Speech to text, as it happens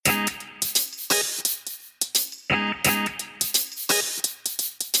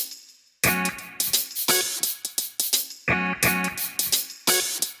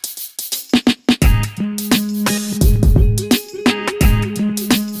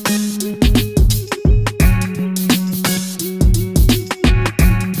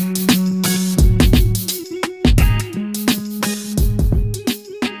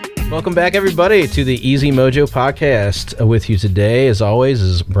Welcome back, everybody, to the Easy Mojo podcast. With you today, as always,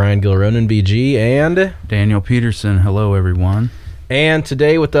 is Brian Gilronan, BG, and Daniel Peterson. Hello, everyone. And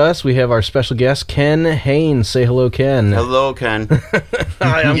today with us, we have our special guest, Ken Haynes. Say hello, Ken. Hello, Ken.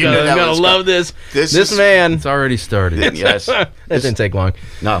 I'm gonna love this. This man. It's already started. Yes. That didn't take long.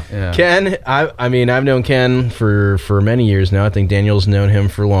 No. Yeah. Ken, I mean, I've known Ken for many years now. I think Daniel's known him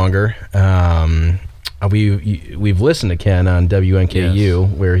for longer. We've listened to Ken on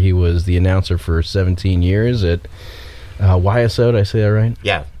WNKU, where he was the announcer for 17 years at YSO. Did I say that right?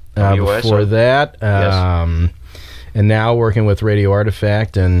 Yeah. Before that, Yes. And now working with Radio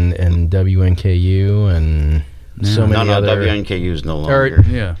Artifact and WNKU and so many other. WNKU is no longer.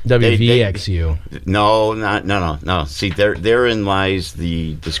 Yeah. WVXU. No. See, therein lies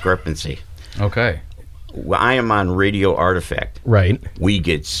the discrepancy. Okay. I am on Radio Artifact. Right. We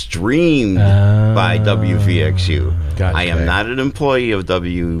get streamed by WVXU. Gotcha. I am not an employee of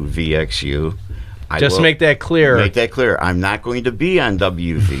WVXU. Just to make that clear. Make that clear. I'm not going to be on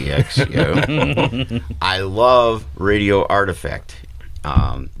WVXU. I love Radio Artifact.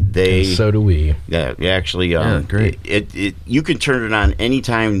 And so do we. Yeah, actually, great. It you can turn it on any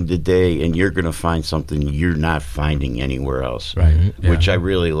time of the day, and you're going to find something you're not finding anywhere else. Right. Which I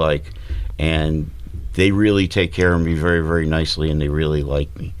really like, and they really take care of me very, very nicely, and they really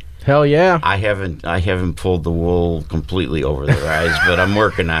like me. Hell yeah. I haven't pulled the wool completely over their eyes, but I'm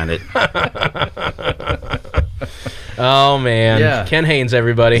working on it. Oh, man. Yeah. Ken Haynes,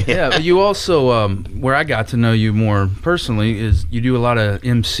 everybody. Yeah, but you also, where I got to know you more personally is you do a lot of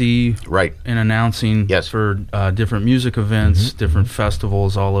MC Right. and announcing for different music events, different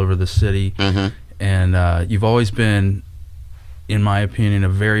festivals all over the city. Mm-hmm. And you've always been, in my opinion, a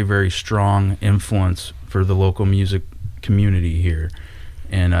very, very strong influence for the local music community here.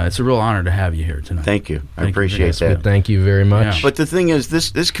 And it's a real honor to have you here tonight. Thank you. I Thank you. appreciate Yes, that. well, thank you very much. Yeah. But the thing is,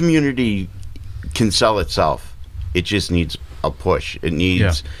 this community can sell itself. It just needs a push. It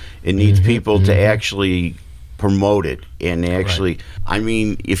needs people to actually promote it and actually. Right. I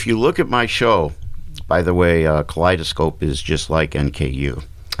mean, if you look at my show, by the way, Kaleidoscope is just like NKU.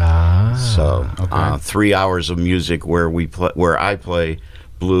 So 3 hours of music where I play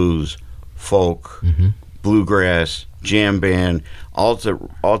blues, folk, bluegrass, jam band,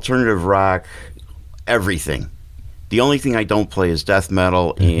 alternative rock, everything. The only thing I don't play is death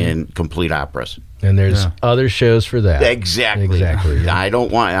metal and complete operas. And there's other shows for that. Exactly. I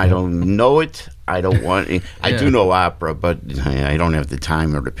don't know it. I don't want. I do know opera, but I don't have the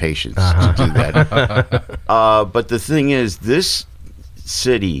time or the patience to do that. But the thing is, this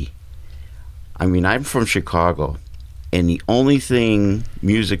city. I mean, I'm from Chicago, and the only thing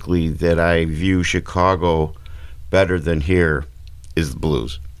musically that I view Chicago better than here is the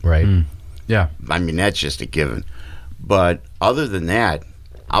blues. Right. Yeah. I mean, that's just a given. But other than that,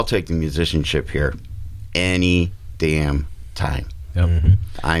 I'll take the musicianship here any damn time. Yep.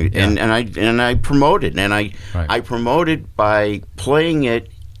 And I promote it, and I promote it by playing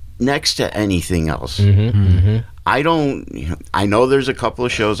it next to anything else. I know there's a couple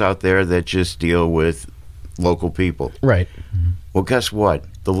of shows out there that just deal with local people. Right. Well, guess what?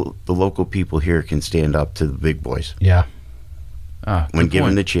 The local people here can stand up to the big boys. Yeah. When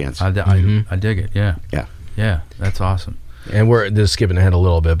given the chance. I dig it. Yeah. Yeah. Yeah. That's awesome. And we're just skipping ahead a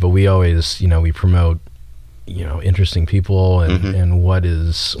little bit, but we always, we promote, interesting people and what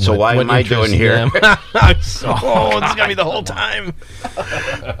is. So why am I doing here? It's gonna be the whole time.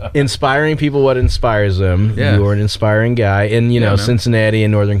 Inspiring people, what inspires them. Yeah. You're an inspiring guy, and Cincinnati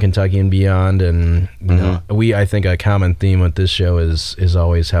and Northern Kentucky and beyond, and I think a common theme with this show is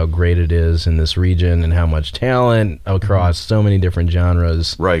always how great it is in this region and how much talent across so many different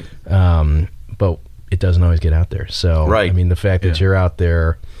genres. Right. But it doesn't always get out there. So I mean, the fact that you're out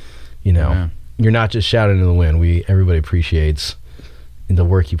there, you're not just shouting in the wind. Everybody appreciates the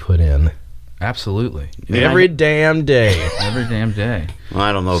work you put in. Absolutely. Every damn day. Every damn day. Well,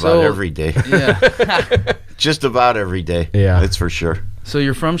 I don't know about every day. Yeah. Just about every day. Yeah. That's for sure. So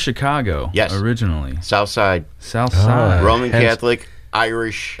you're from Chicago. Yes. Originally. South Side. South Side. Roman Catholic,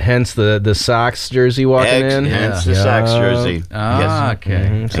 Irish. Hence the Sox jersey walking in. Hence the Sox jersey. Ah,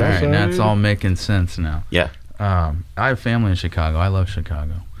 okay. Mhm. All right. That's all making sense now. Yeah. I have family in Chicago. I love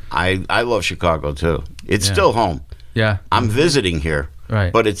Chicago. I love Chicago, too. It's still home. Yeah. I'm visiting here.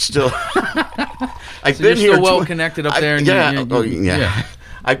 Right. But it's still... I've So been you're here still well connected up there. And yeah.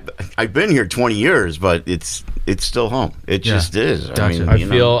 I've been here 20 years, but it's still home. It just is. Gotcha.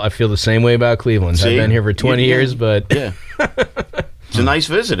 I feel the same way about Cleveland. See? I've been here for 20 years, but yeah, it's a nice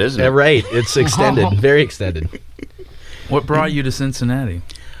visit, isn't it? yeah, right. It's extended, very extended. What brought you to Cincinnati?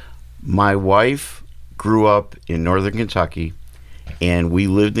 My wife grew up in Northern Kentucky, And we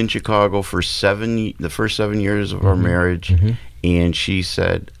lived in Chicago for the first 7 years of our marriage. And she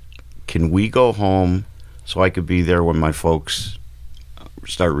said, "Can we go home so I could be there when my folks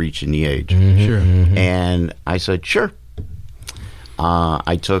start reaching the age?" Sure. And I said, "Sure."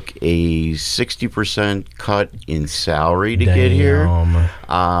 I took a 60% cut in salary to get here.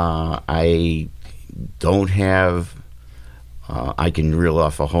 I don't have. I can reel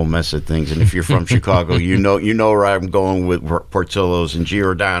off a whole mess of things, and if you're from Chicago, you know where I'm going with Portillo's and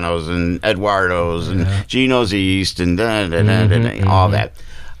Giordano's and Eduardo's and Gino's East and all that.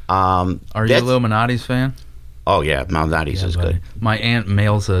 Are you a Illuminati's fan? Oh yeah, Malnati's is buddy. good. My aunt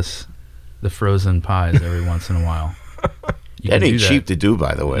mails us the frozen pies every once in a while. That ain't cheap to do,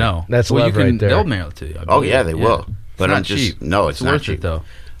 by the way. No, that's love right there. They'll mail it to you. Oh yeah, they will. But it's I'm not just cheap. no, it's not worth cheap it though.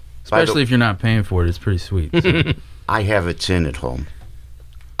 Especially if you're not paying for it, it's pretty sweet. So. I have a tin at home.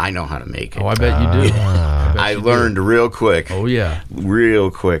 I know how to make it. Oh, I bet you do. I learned real quick. Oh yeah,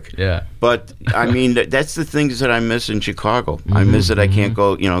 real quick. Yeah. But I mean, that's the things that I miss in Chicago. I miss that I can't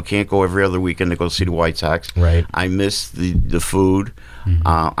go. Can't go every other weekend to go see the White Sox. Right. I miss the food.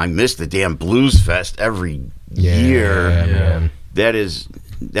 I miss the damn Blues Fest every year. Man. That is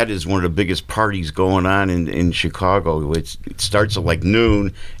one of the biggest parties going on in Chicago. It starts at like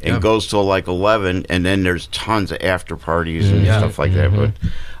noon and goes till like 11, and then there's tons of after parties and stuff like that.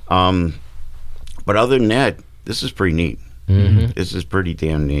 But other than that, this is pretty neat. This is pretty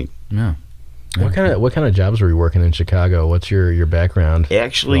damn neat. Yeah. What kind of jobs were you working in Chicago? What's your background?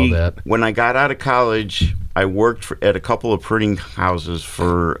 Actually, when I got out of college, I worked at a couple of printing houses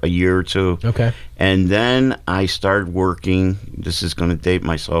for a year or two. Okay. And then I started working. This is going to date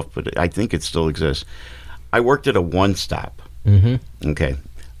myself, but I think it still exists. I worked at a One Stop. Okay.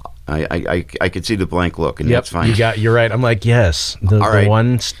 I could see the blank look, and that's fine. You're right. I'm like, yes. The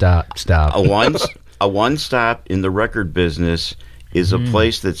One Stop. A One Stop in the record business is a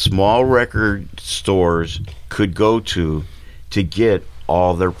place that small record stores could go to get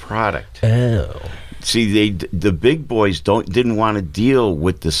all their product. Oh. See, the big boys didn't want to deal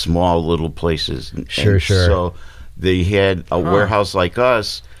with the small little places. Sure. So they had a warehouse like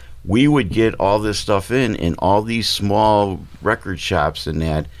us. We would get all this stuff in, and all these small record shops and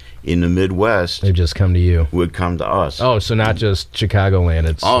that in the Midwest, they just come to you. Would come to us. Oh, so not just Chicagoland.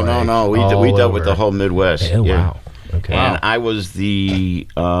 It's no. We dealt with the whole Midwest. Oh, wow. Okay. And I was the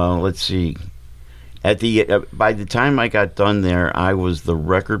let's see. By the time I got done there, I was the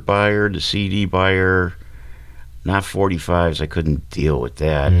record buyer, the CD buyer, not 45s. I couldn't deal with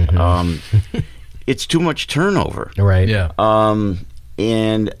that. It's too much turnover. Right. Yeah.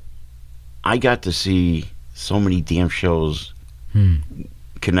 And I got to see so many damn shows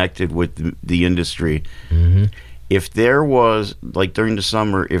connected with the industry. If there was, like during the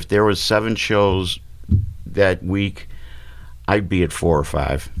summer, if there was 7 shows that week, I'd be at 4 or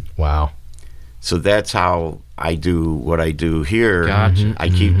 5. Wow. So that's how I do what I do here. Gotcha. I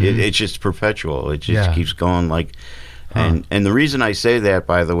keep it's just perpetual. It just keeps going like, and the reason I say that,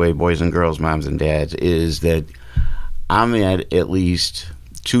 by the way, boys and girls, moms and dads, is that I'm at least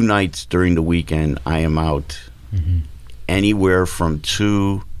 2 nights during the weekend. I am out anywhere from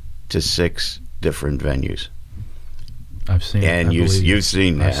 2 to 6 different venues. I've seen it. And you've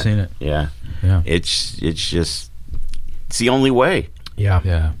seen that. I've seen it. Yeah. It's just it's the only way.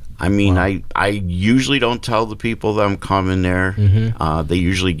 Yeah. I mean, I usually don't tell the people that I'm coming there. They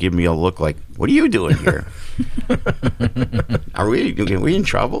usually give me a look like, "What are you doing here? Are we in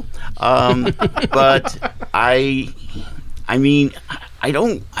trouble?" But I mean, I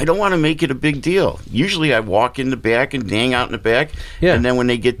don't want to make it a big deal. Usually, I walk in the back and hang out in the back, and then when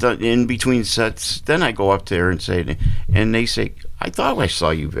they get done in between sets, then I go up there and say, and they say, "I thought I saw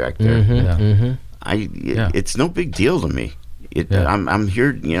you back there." It's no big deal to me. I'm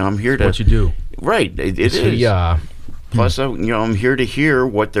here. I'm here to. What you do, right? It is. Yeah. Plus, I'm here to hear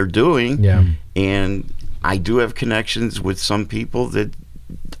what they're doing. Yeah. And I do have connections with some people that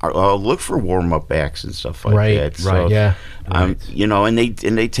look for warm up acts and stuff like that. So, right. Yeah. And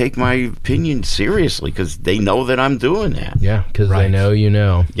they take my opinion seriously because they know that I'm doing that. Yeah, because they know you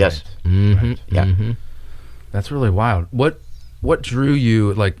know. Yes. Right. Yeah. That's really wild. What drew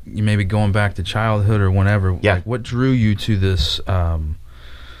you, like you maybe going back to childhood or whenever? Yeah. Like, what drew you to this,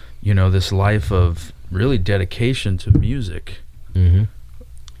 this life of really dedication to music?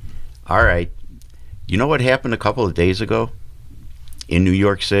 All right. You know what happened a couple of days ago in New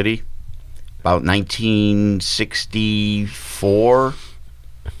York City? About 1964,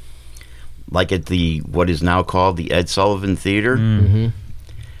 like at what is now called the Ed Sullivan Theater.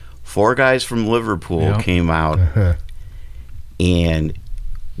 4 guys from Liverpool came out. And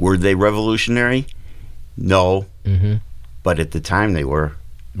were they revolutionary? No. but at the time they were.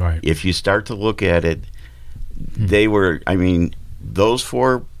 Right. If you start to look at it, they were. I mean, those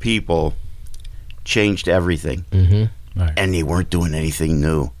 4 people changed everything, Right. and they weren't doing anything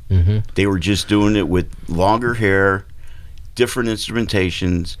new. Mm-hmm. They were just doing it with longer hair, different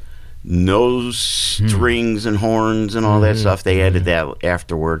instrumentations, no strings and horns and all that stuff. They added that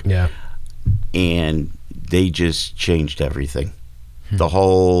afterward. Yeah. And they just changed everything. The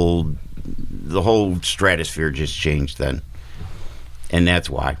whole stratosphere just changed then. And that's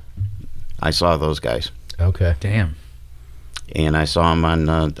why I saw those guys. Okay. Damn. And I saw them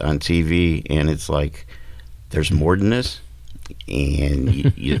on TV, and it's like, there's more than this. And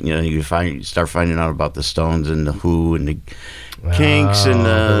you start finding out about the Stones and the Who and the Kinks and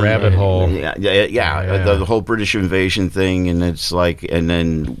the rabbit hole. The whole British invasion thing, and it's like, and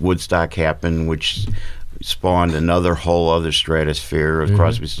then Woodstock happened, which spawned another whole other stratosphere of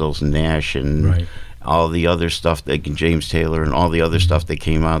Crosby, Stills and Nash, and all the other stuff, like James Taylor and all the other stuff that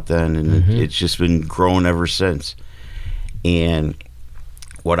came out then, and it's just been growing ever since. And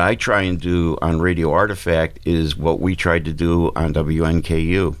what I try and do on Radio Artifact is what we tried to do on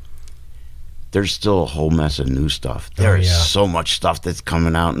WNKU. There's still a whole mess of new stuff. There's so much stuff that's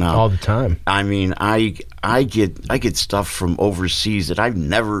coming out now all the time. I mean, I get stuff from overseas that I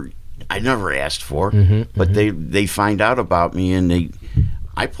never asked for, but they find out about me, and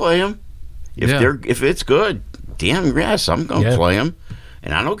I play them if it's good. Damn yes, I'm gonna play them,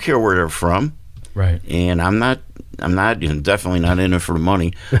 and I don't care where they're from. Right. And I'm not definitely not in it for the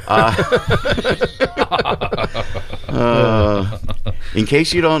money. In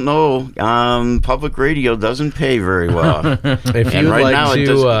case you don't know, public radio doesn't pay very well. If you right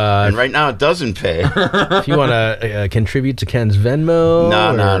now it doesn't pay. If you want to contribute to Ken's Venmo or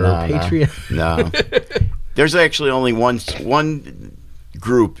Patreon, no. There's actually only one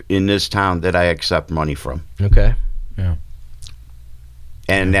group in this town that I accept money from. Okay. Yeah.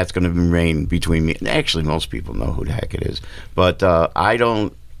 And that's going to remain between me. Actually, most people know who the heck it is, but I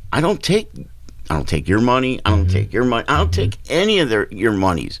don't take your money. I don't take your money. I don't take any of your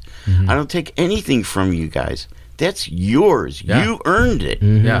monies. I don't take anything from you guys. That's yours. Yeah. You earned it.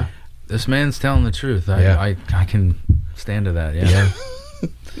 Yeah, this man's telling the truth. I can stand to that. Yeah.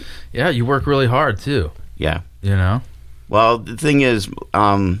 Yeah, you work really hard too. Yeah. You know. Well, the thing is,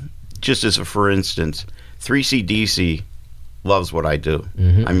 just as a for instance, 3CDC loves what I do.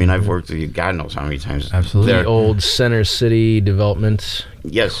 I mean, I've worked with you God knows how many times. Absolutely. The old Center City Development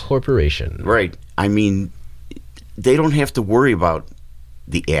Corporation. Right. I mean, they don't have to worry about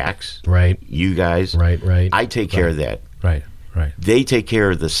the acts. Right. You guys. Right. I take care of that. Right. They take care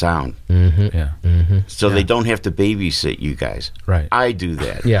of the sound. Yeah. So they don't have to babysit you guys. Right. I do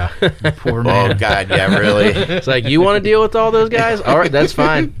that. Yeah. Poor man. Oh, God, yeah, really? It's like, you want to deal with all those guys? All right, that's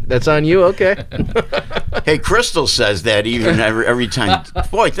fine. That's on you. Okay. Hey, Crystal says that even every time.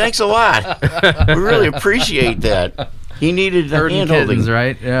 Boy, thanks a lot. We really appreciate that. He needed the hand-holding.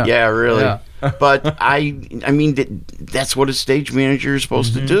 Right? Yeah. Yeah, really. Yeah. But I mean, that's what a stage manager is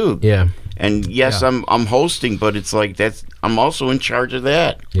supposed to do. Yeah. And yes, I'm hosting, but it's like I'm also in charge of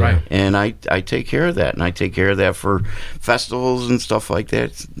that. Right. And I take care of that, and I take care of that for festivals and stuff like that.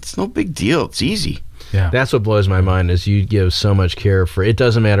 It's no big deal. It's easy. Yeah. That's what blows my mind is you give so much care for it.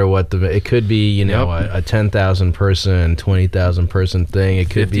 Doesn't matter what it could be, a 10,000 person, 20,000 person thing. It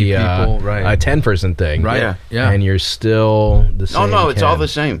could be people, a 10 person thing. Right. Yeah. And you're still the same. No, it's all the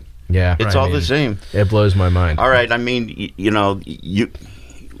same. Yeah. It's all the same. It blows my mind. All right. I mean,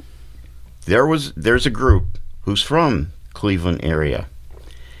 there's a group who's from Cleveland area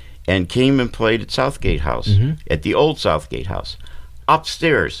and came and played at Southgate House, at the old Southgate House,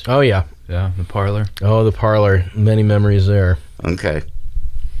 upstairs. Oh, yeah. Yeah, the parlor. Oh, the parlor. Many memories there. Okay.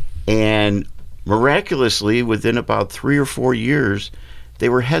 And miraculously, within about 3 or 4 years, they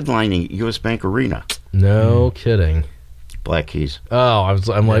were headlining US Bank Arena. No kidding. Black Keys. Oh,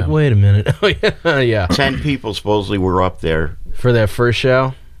 I'm like, wait a minute. Oh, yeah. 10 people supposedly were up there. For that first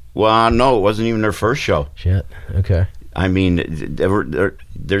show? Well, no, it wasn't even their first show. Shit. Okay. I mean,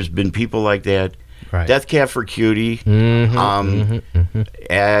 there's been people like that. Right. Death Cab for Cutie at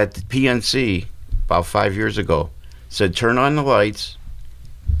PNC about 5 years ago said, turn on the lights.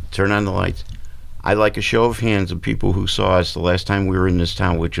 I'd like a show of hands of people who saw us the last time we were in this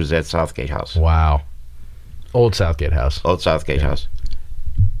town, which was at Southgate House. Wow. Old Southgate House. House.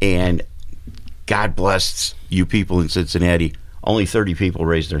 And God bless you people in Cincinnati. Only 30 people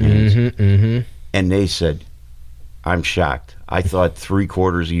raised their hands. And they said, I'm shocked. I thought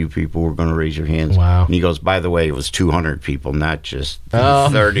 3/4 of you people were going to raise your hands. Wow. And he goes, by the way, it was 200 people, not just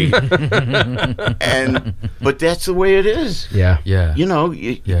 30. But that's the way it is. Yeah. Yeah. You know,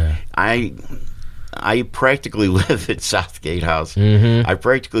 I practically live at Southgate House. Mm-hmm. I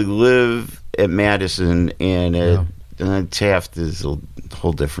practically live at Madison, and at Taft is a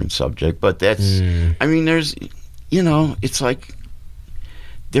whole different subject. But that's, I mean, there's, it's like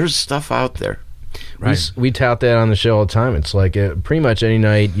there's stuff out there. Right. We tout that on the show all the time. It's like pretty much any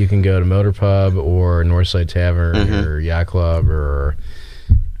night you can go to Motor Pub or Northside Tavern or Yacht Club or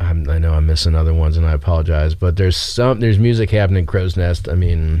I know I'm missing other ones and I apologize, but there's music happening at Crow's Nest. I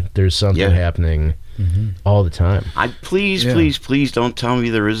mean, there's something happening all the time. Please don't tell me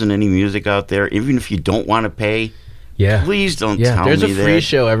there isn't any music out there, even if you don't want to pay. Yeah. Please don't tell me that. There's a free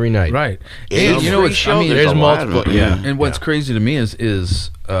show every night. Right. And there's multiple. And what's crazy to me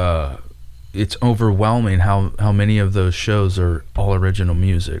is it's overwhelming how many of those shows are all original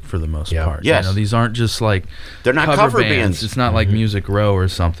music for the most part. Yes. These aren't just like they're not cover bands. It's not like Music Row or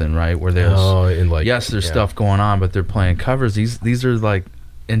something, right? Where there's there's stuff going on, but they're playing covers. These are like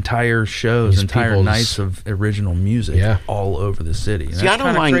entire shows, entire nights of original music all over the city. See, I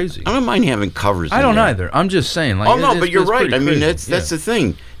don't mind. Crazy. I don't mind having covers. I don't either. I'm just saying. Like, but you're right. I mean, that's the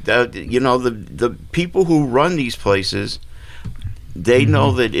thing. The people who run these places. They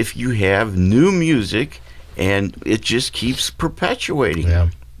know that if you have new music, and it just keeps perpetuating.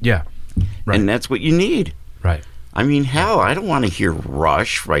 Yeah. Right. And that's what you need. Right. I mean, hell, I don't want to hear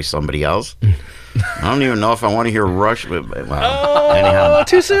Rush by somebody else. I don't even know if I want to hear Rush. Anyhow.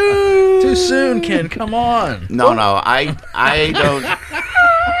 Too soon. Too soon, Ken. Come on. No, I don't.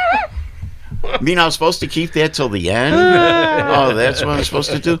 I mean, I was supposed to keep that till the end? Oh, that's what I'm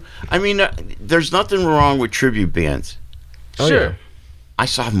supposed to do? I mean, there's nothing wrong with tribute bands. Oh, sure. Yeah. I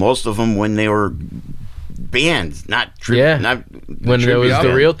saw most of them when they were bands, not tribute. Not when it was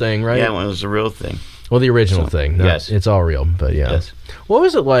the real thing, right? Yeah, when it was the real thing. Well, the original thing. No, yes. It's all real, but yeah. Yes. What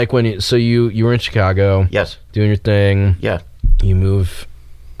was it like when you were in Chicago? Yes. Doing your thing. Yeah. You move.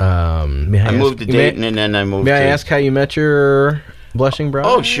 I moved to Dayton, and then I moved May I ask how you met your blushing bride?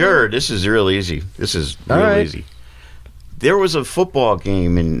 Oh, sure. This is real easy. Easy. There was a football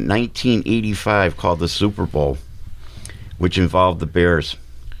game in 1985 called the Super Bowl, which involved the Bears.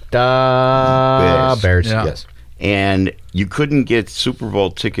 Bears. Yeah. Yes. And you couldn't get Super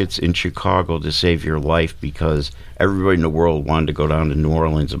Bowl tickets in Chicago to save your life because everybody in the world wanted to go down to New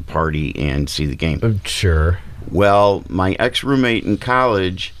Orleans and party and see the game. Sure. Well, my ex-roommate in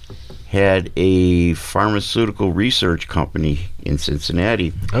college had a pharmaceutical research company in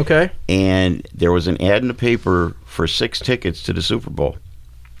Cincinnati. Okay. And there was an ad in the paper for 6 tickets to the Super Bowl.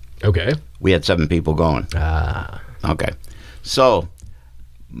 Okay. We had 7 people going. Okay. So,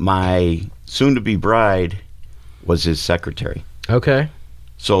 my soon-to-be bride was his secretary. Okay.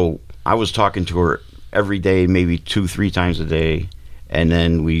 So, I was talking to her every day, maybe 2-3 times a day. And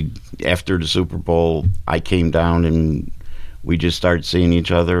then after the Super Bowl, I came down and we just started seeing each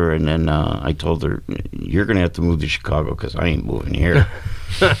other. And then I told her, you're going to have to move to Chicago because I ain't moving here.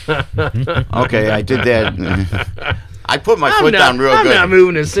 Okay, I did that. I put my foot down real good. I'm not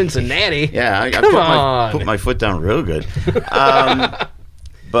moving to Cincinnati. Yeah, I put my foot down real good.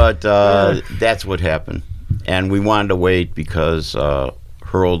 But that's what happened. And we wanted to wait because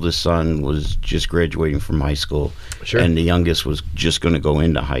her oldest son was just graduating from high school. Sure. And the youngest was just going to go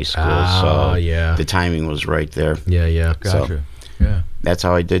into high school. So the timing was right there. Yeah. Gotcha. So that's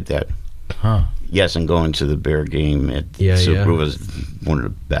how I did that. Huh. Yes, and going to the Bear game at Super was one of the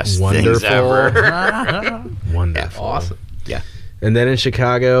best things ever. Wonderful. Awesome. Yeah. And then in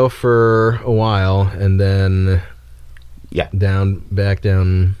Chicago for a while, and then back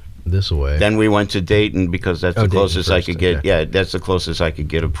down this way. Then we went to Dayton because that's the closest I could get. Okay. Yeah, that's the closest I could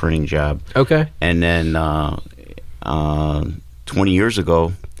get a printing job. Okay. And then 20 years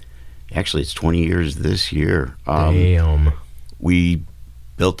ago, actually it's 20 years this year. Damn. We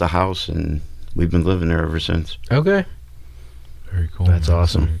built a house and we've been living there ever since. Okay. Very cool. That's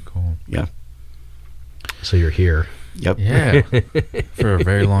awesome. Very cool. Yeah. So you're here. Yep. Yeah. For a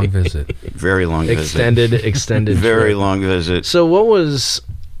very long visit. Very long visit. Extended very trip. long visit. So what was...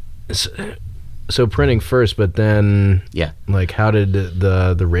 So printing first, but then... Yeah. Like, how did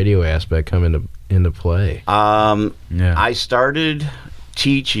the radio aspect come into play? I started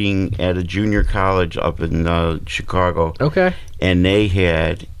teaching at a junior college up in Chicago. Okay. And they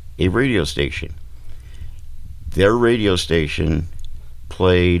had a radio station. Their radio station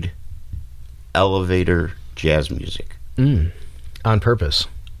played elevator jazz music. On purpose.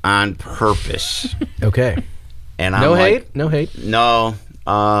 On purpose. Okay. And No hate? No.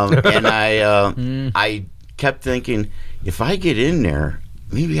 And I kept thinking, if I get in there,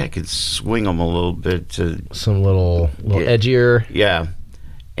 maybe I could swing them a little bit to some little edgier. Yeah.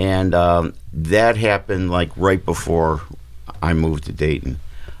 And that happened like right before I moved to Dayton.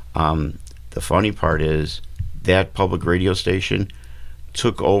 the funny part is that public radio station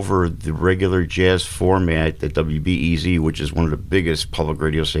took over the regular jazz format that WBEZ, which is one of the biggest public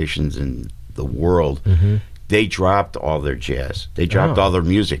radio stations in the world, they dropped all their jazz. They dropped all their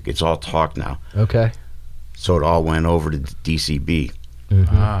music. It's all talk now. Okay. So it all went over to DCB.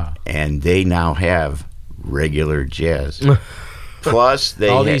 And they now have regular jazz. Plus, they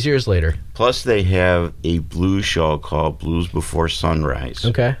all these years later. Plus, they have a blues show called Blues Before Sunrise.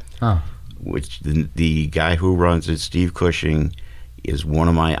 Okay. Which the guy who runs it, Steve Cushing, is one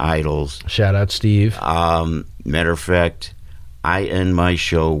of my idols. Shout out, Steve. Matter of fact, I end my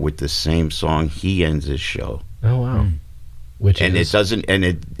show with the same song he ends his show. Oh wow! It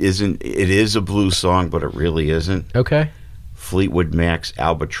is a blues song, but it really isn't. Okay. Fleetwood Mac's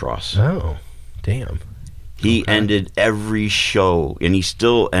Albatross. Oh, damn. He ended every show, and he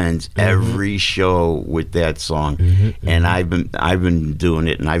still ends every show with that song. And I've been doing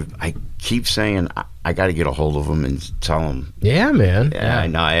it, and I keep saying I got to get a hold of him and tell him. Yeah, man. Yeah,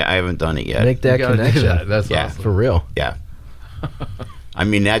 no, I haven't done it yet. Make that connection. That's awesome. For real. Yeah. I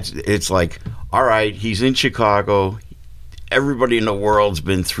mean, it's like, all right, he's in Chicago. Everybody in the world's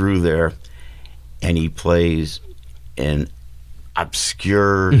been through there, and he plays an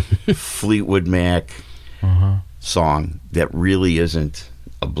obscure Fleetwood Mac song that really isn't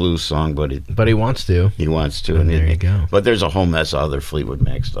a blues song, but he wants to. He wants to, and there you go. But there's a whole mess of other Fleetwood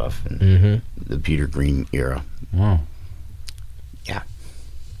Mac stuff in the Peter Green era. Wow. Yeah.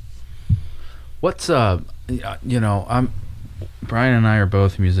 What's Brian and I are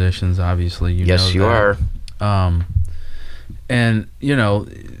both musicians, obviously. Yes, you are. And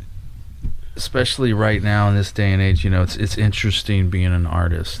especially right now in this day and age, it's interesting being an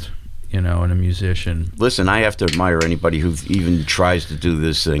artist, and a musician. Listen, I have to admire anybody who even tries to do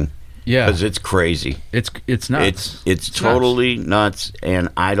this thing. Yeah, because it's crazy. It's nuts. It's totally nuts, and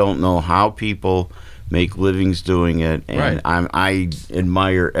I don't know how people make livings doing it. And I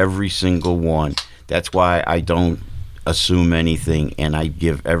admire every single one. That's why I don't assume anything, and I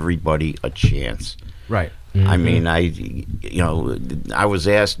give everybody a chance. Right. I mean, I was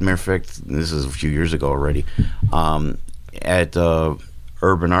asked, matter of fact, this is a few years ago already, at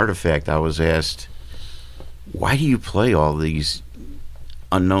Urban Artifact, I was asked, why do you play all these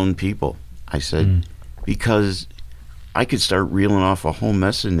unknown people? I said, because I could start reeling off a whole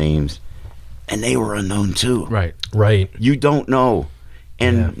mess of names, and they were unknown too. Right. You don't know.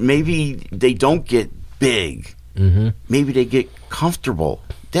 And maybe they don't get big. Maybe they get comfortable.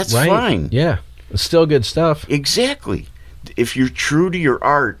 That's fine. Yeah. It's still good stuff. Exactly. If you're true to your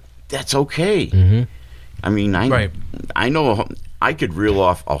art, that's okay. I mean, I know I could reel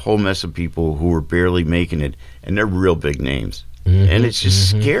off a whole mess of people who were barely making it, and they're real big names. And it's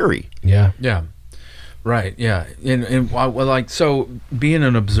just scary. Yeah. Yeah. Right. Yeah. And like, so being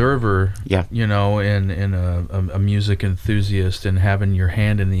an observer, and a music enthusiast, and having your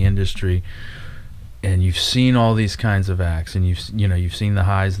hand in the industry, and you've seen all these kinds of acts, and you've seen the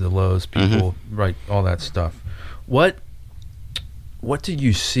highs, the lows, people, right, all that stuff. What do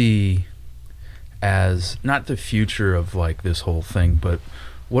you see as not the future of like this whole thing, but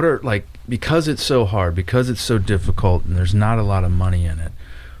what are, like, because it's so hard, because it's so difficult, and there's not a lot of money in it,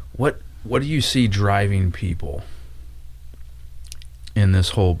 what do you see driving people in this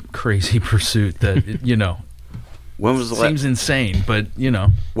whole crazy pursuit that When was the seems insane, but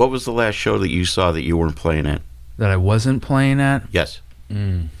What was the last show that you saw that you weren't playing at? That I wasn't playing at? Yes.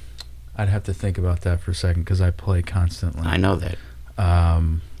 I'd have to think about that for a second, because I play constantly. I know that.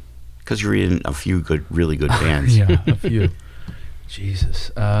 Because you're in a few really good bands. Yeah, a few. Jesus.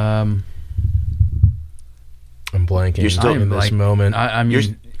 I'm blanking. You're still in this moment. I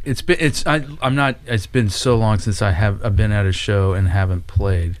mean, it's been so long since I've been at a show and haven't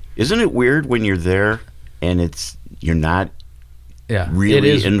played. Isn't it weird when you're there and you're not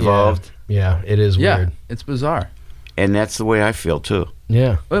really involved? Yeah, it is weird. Yeah, it's bizarre. And that's the way I feel too.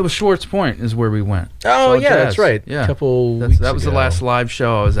 Yeah. Well, it was Schwartz Point is where we went. Oh, yeah, Jazz. that's right. Yeah. A couple weeks that was ago. the last live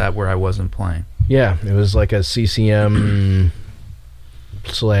show I was at where I wasn't playing. Yeah, it was like a CCM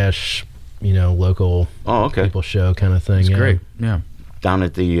 / local people show kind of thing. It's great. Yeah. Down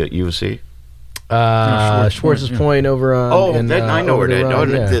at the UC? Schwartz's Point over on... I know where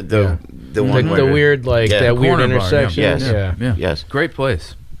that... The one the weird, that weird intersection. Yes. Yes. Great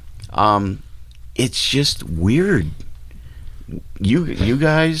place. It's just weird. You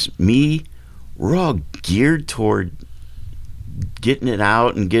guys, me, we're all geared toward getting it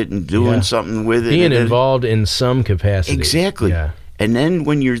out and doing something with it. Being involved in some capacity. Exactly. Yeah. And then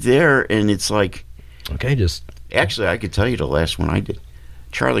when you're there and it's like... Okay, just... Actually, I could tell you the last one I did.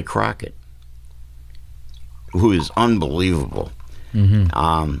 Charlie Crockett, who is unbelievable.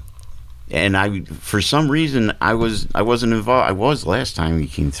 And for some reason, I wasn't involved. I was last time he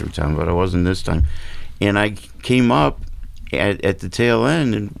came through town, but I wasn't this time. And I came up at the tail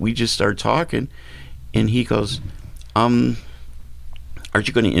end, and we just started talking. And he goes, "Aren't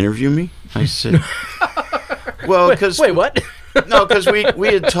you going to interview me?" I said, "Well, because wait, what?" No, because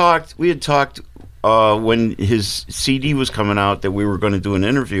we had talked. We had talked when his CD was coming out that we were going to do an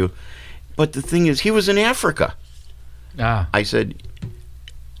interview. But the thing is, he was in Africa. I said,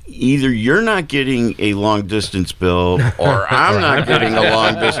 either you're not getting a long distance bill or I'm not getting a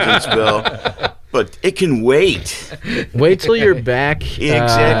long distance bill, but it can wait. Wait till you're back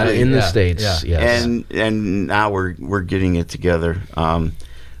exactly in the States. Yeah. Yes. And now we're getting it together,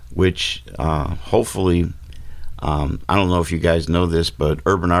 which hopefully, I don't know if you guys know this, but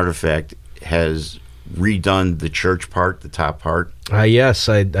Urban Artifact has redone the church part, the top part. Yes,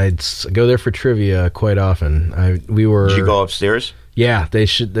 I'd go there for trivia quite often. Did you go upstairs? Yeah, they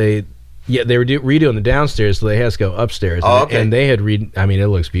were redoing the downstairs, so they had to go upstairs. Oh, okay. And they had I mean, it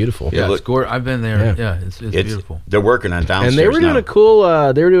looks beautiful. Yeah, I've been there. Yeah, it's beautiful. They're working on downstairs. And they were doing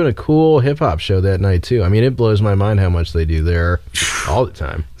now. They were doing a cool hip hop show that night too. I mean, it blows my mind how much they do there all the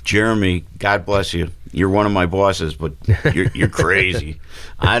time. Jeremy, God bless you. You're one of my bosses, but you're crazy.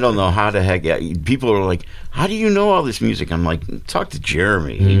 I don't know how the heck. People are like, "How do you know all this music?" I'm like, "Talk to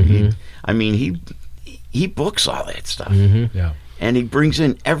Jeremy." Mm-hmm. He books all that stuff. Mm-hmm. Yeah, and he brings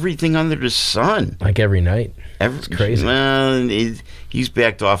in everything under the sun. Like every night. It's crazy. Well, he's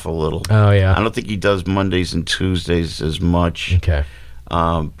backed off a little. Oh yeah. I don't think he does Mondays and Tuesdays as much. Okay.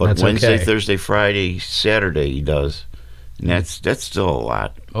 But that's Wednesday, okay. Thursday, Friday, Saturday he does, and that's still a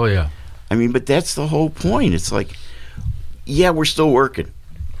lot. Oh yeah. I mean, but that's the whole point. It's like, yeah, we're still working,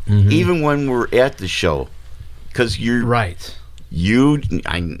 even when we're at the show, because you're right.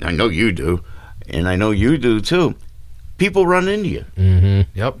 I know you do, and I know you do too. People run into you.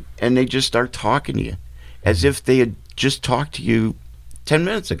 Mm-hmm. Yep. And they just start talking to you, as if they had just talked to you 10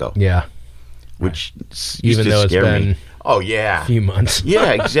 minutes ago. Yeah. Which even though it's been a few months.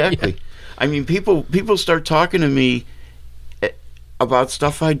 Yeah, exactly. Yeah. I mean, people start talking to me about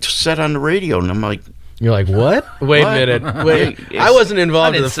stuff I said on the radio, and I'm like, you're like, what? Wait a minute. Wait, I wasn't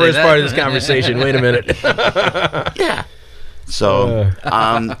involved in the first part of this conversation. Wait a minute. Yeah. So,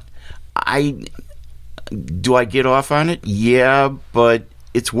 do I get off on it? Yeah, but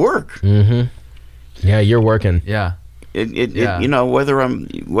it's work. Mm-hmm. Yeah, you're working. Yeah. It you know, whether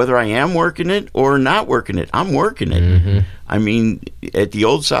I am working it or not working it, I'm working it. Mm-hmm. I mean, at the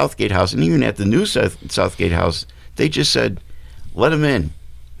old Southgate House and even at the new Southgate House, they just said, let him in.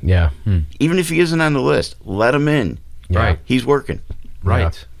 Yeah. Even if he isn't on the list, let him in. Right. He's working. Right.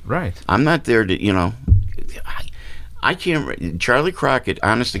 Yeah. Right. I'm not there to, you know, I can't. Charlie Crockett,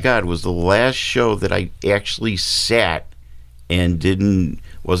 honest to God, was the last show that I actually sat and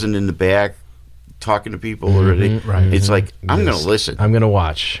wasn't in the back talking to people already. Right. It's like, I'm going to listen. I'm going to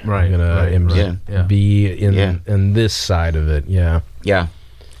watch. Right. I'm going to be in this side of it. Yeah. Yeah.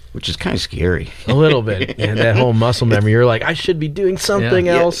 Which is kind of scary. A little bit. And that whole muscle memory. You're like, I should be doing something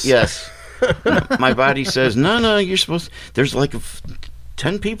else. Yes. My body says, no, you're supposed to. There's like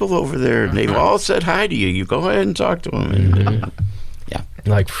 10 people over there, and they've all said hi to you. You go ahead and talk to them. And, yeah.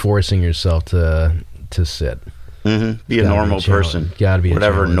 Like forcing yourself to sit. Mm-hmm. Be a normal person. Gotta be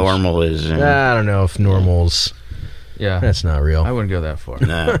whatever normal is. And, I don't know if normal's. Yeah. That's not real. I wouldn't go that far.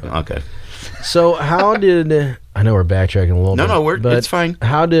 Nah, okay. So how did I know we're backtracking a little bit. No, it's fine.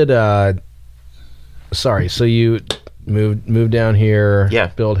 How did sorry, so you moved down here,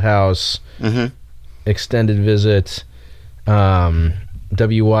 build house, extended visit,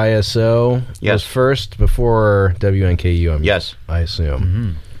 WYSO was first before WNKU. Yes. I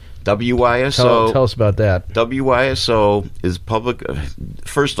assume. WYSO. Tell us about that. WYSO is public.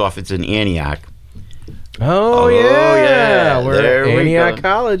 First off, it's in Antioch. Oh yeah, we're at Antioch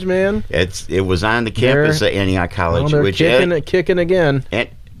College, man. It was on the campus of Antioch College. Well, they're kicking again.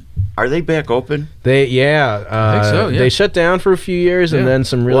 Are they back open? I think so. Yeah. They shut down for a few years, and then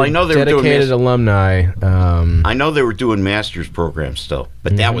some really dedicated alumni. I know they were doing master's programs still,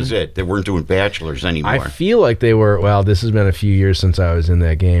 but that was it. They weren't doing bachelors anymore. I feel like they were. Well, this has been a few years since I was in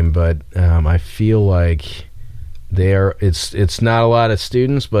that game, but I feel like they are. It's not a lot of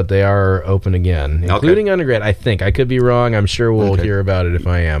students, but they are open again, including undergrad. I think I could be wrong. I'm sure we'll hear about it if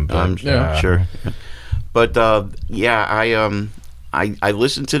I am. But, I'm sure. But I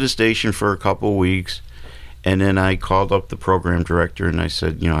listened to the station for a couple of weeks, and then I called up the program director and I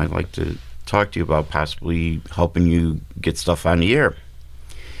said, I'd like to talk to you about possibly helping you get stuff on the air.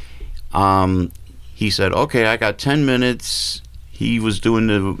 He said, okay, I got 10 minutes. He was doing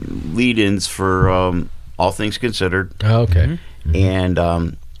the lead-ins for All Things Considered. Oh, okay.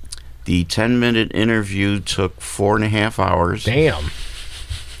 And The 10-minute interview took 4.5 hours. Damn.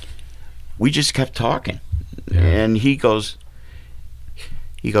 We just kept talking. Yeah. And he goes,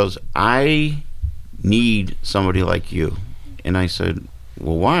 I need somebody like you. And I said,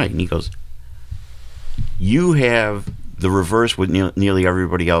 well, why? And he goes, you have the reverse what nearly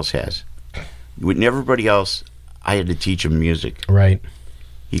everybody else has. With everybody else, I had to teach them music. Right.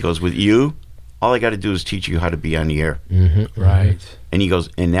 He goes, with you, all I got to do is teach you how to be on the air. Mm-hmm. Right. And he goes,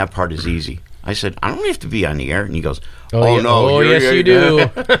 and that part is easy. I said, I don't have to be on the air. And he goes, oh yeah. no. Oh, yes, you do.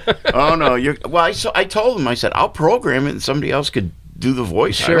 Oh, no. Well, I told him, I said, I'll program it and somebody else could do the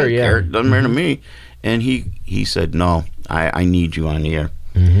voice. Sure, I don't care. It doesn't matter to me. And he said, no, I need you on the air.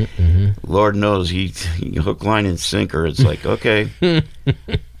 Mm-hmm, mm-hmm. Lord knows, he hook, line, and sinker. It's like, okay.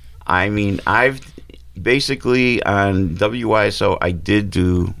 I mean, I've basically on WYSO, I did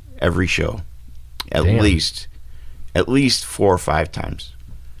do every show. At least 4 or 5 times.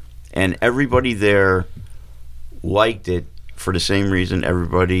 And everybody there liked it for the same reason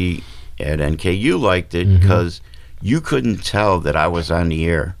everybody at NKU liked it, because you couldn't tell that I was on the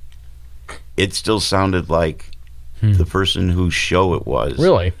air. It still sounded like the person whose show it was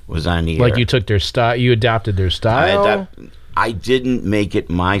was on the air. Like you took their style, you adopted their style? I didn't make it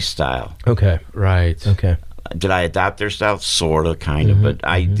my style. Okay. Right. Okay. Did I adopt their style? Sort of, kind of, but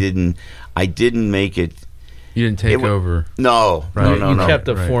I didn't make it. You didn't take over. No, right. no. You kept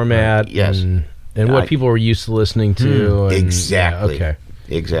the format. Right. Yes. And what people were used to listening to. And, exactly. Yeah, okay.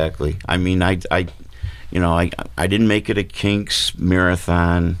 Exactly. I mean, I didn't make it a Kinks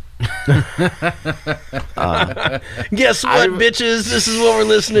marathon. Guess what, bitches? This is what we're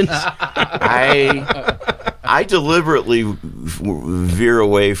listening to. I deliberately veer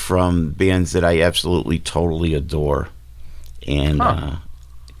away from bands that I absolutely, totally adore. And,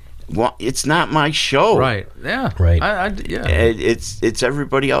 well, it's not my show. Right. Yeah. Right. Yeah. It's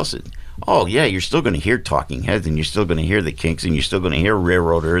everybody else's. Oh, yeah, you're still going to hear Talking Heads, and you're still going to hear the Kinks, and you're still going to hear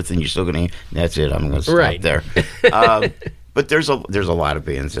Railroad Earth, and you're still going to hear... That's it. I'm going to stop there. But there's a lot of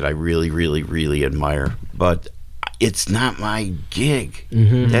bands that I really, really, really admire. But it's not my gig.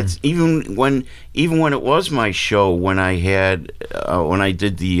 That's even when it was my show, when I had when I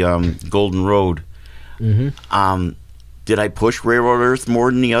did the Golden Road. Did I push Railroad Earth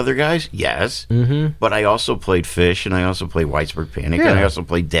more than the other guys? Yes. But I also played Fish, and I also played Whitesburg Panic, and I also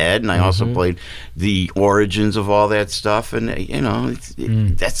played Dead, and I also played the origins of all that stuff. And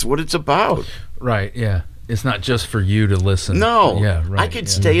that's what it's about. Right. Yeah. It's not just for you to listen. No. Yeah, right. I could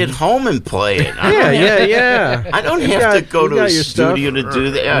stay at home and play it. Yeah. I don't have to go to a studio to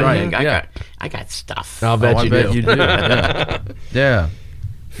do that. Right. I got stuff. I'll bet you do. Yeah.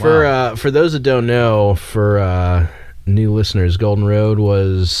 For those that don't know, for new listeners, Golden Road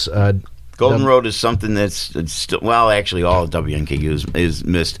was... Golden Road is something that's still... Well, actually, all of WNKU is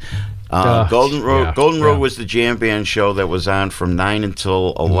missed. Golden Road was the jam band show that was on from 9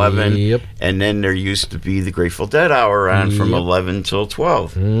 until 11. Yep. And then there used to be the Grateful Dead hour on from 11 till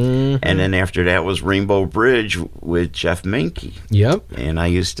 12. And then after that was Rainbow Bridge with Jeff Menke. Yep. And I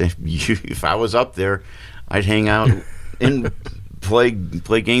used to, if I was up there, I'd hang out and play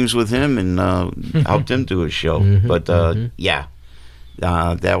games with him and helped him do a show. But that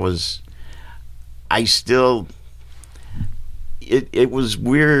was... I still... It was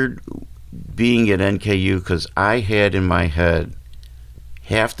weird being at NKU because I had in my head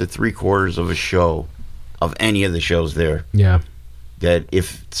half to 3/4 of a show of any of the shows there. Yeah. That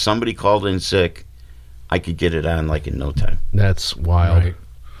if somebody called in sick, I could get it on like in no time. That's wild. Right.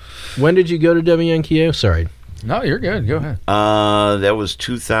 When did you go to WNKU? Sorry. No, you're good. Go ahead. That was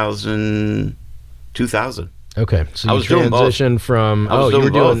 2000. Okay, so I you was transitioned from... you were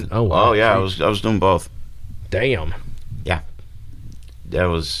doing... Oh, wow. Oh, yeah, I was doing both. Damn. Yeah. That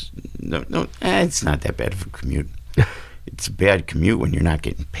was... No, it's not that bad of a commute. It's a bad commute when you're not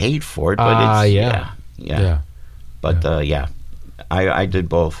getting paid for it, but it's... Yeah. But, I did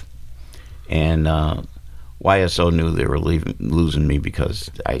both. And YSO knew they were losing me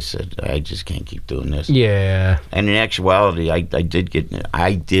because I said, I just can't keep doing this. Yeah. And in actuality, I did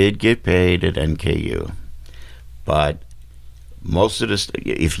get paid at NKU. But most of this,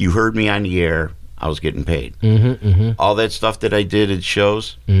 if you heard me on the air, I was getting paid. All that stuff that I did at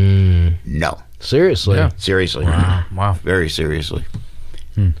shows, no. Seriously? Yeah. Seriously. Wow. Very seriously.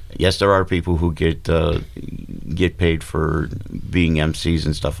 Yes, there are people who get paid for being MCs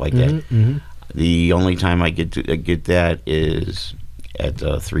and stuff like that. The only time I get that is at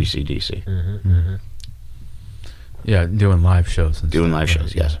 3CDC. Yeah, doing live shows. Doing live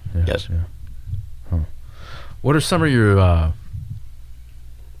shows, yes. Yes. Yeah. Huh. What are some of your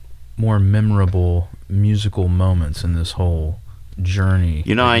more memorable musical moments in this whole journey.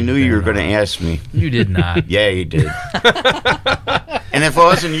 You know, I knew you were going to ask me. You did not. Yeah, you did. And if it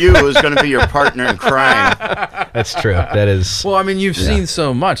wasn't you, it was going to be your partner in crime. That's true. That is. Well, I mean, you've seen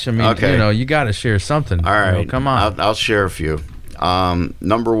so much. I mean, you know, you got to share something. All right. Come on. I'll share a few.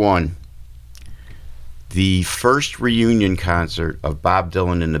 Number one, the first reunion concert of Bob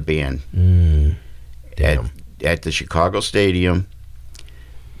Dylan and the band at the Chicago Stadium.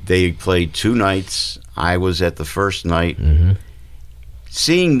 They played 2 nights. I was at the first night. Mm-hmm.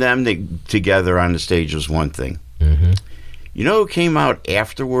 Seeing them together on the stage was one thing. Mm-hmm. You know who came out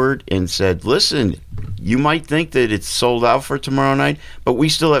afterward and said, listen, you might think that it's sold out for tomorrow night, but we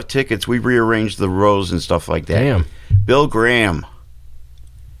still have tickets. We rearranged the rows and stuff like that. Damn. Bill Graham.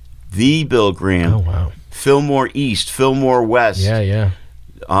 The Bill Graham. Oh, wow. Fillmore East, Fillmore West. Yeah.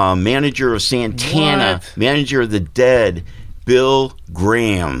 Manager of Santana. What? Manager of the Dead. Bill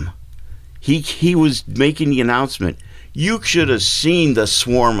Graham. He was making the announcement. You should have seen the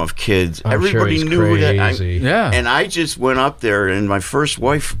swarm of kids. Everybody knew crazy. that. And I just went up there, and my first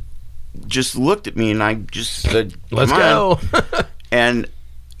wife just looked at me, and I just said, "Let's go." And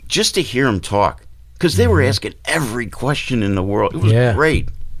just to hear him talk, because they were asking every question in the world. It was great.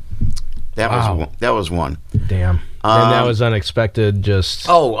 That was one. Damn. And that was unexpected.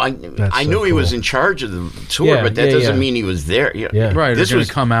 I knew he was in charge of the tour, but that doesn't mean he was there. Yeah. Right. This was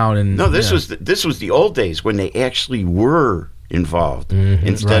come out and this was the old days when they actually were involved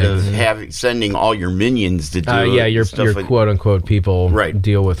instead of sending all your minions to do your quote unquote people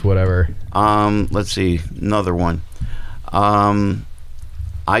deal with whatever. Let's see, another one.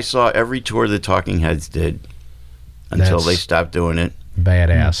 I saw every tour the Talking Heads did until they stopped doing it.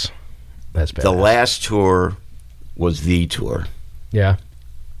 Badass. That's badass. The last tour was the tour. Yeah.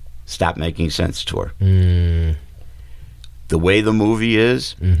 Stop Making Sense tour. The way the movie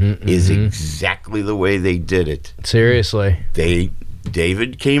is exactly the way they did it. Seriously.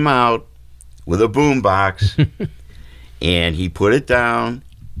 David came out with a boombox and he put it down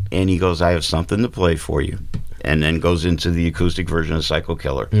and he goes, I have something to play for you. And then goes into the acoustic version of Psycho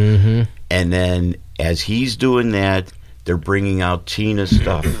Killer. Mm-hmm. And then as he's doing that, they're bringing out Tina's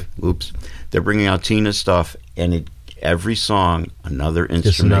stuff. They're bringing out Tina's stuff, and every song, another instrument.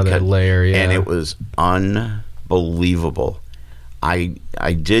 Just another layer, yeah. And it was unbelievable. I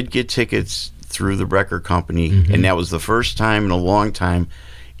did get tickets through the record company, and that was the first time in a long time,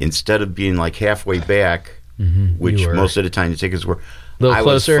 instead of being like halfway back, which most of the time the tickets were, a little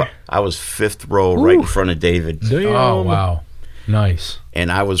closer. I was 5th row right in front of David. Damn. Oh, wow. Nice.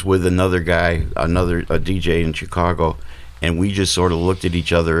 And I was with another guy, a DJ in Chicago, and we just sort of looked at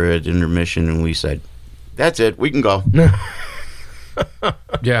each other at intermission and we said, that's it, we can go.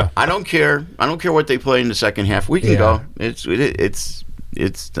 Yeah. I don't care what they play in the second half. We can go. It's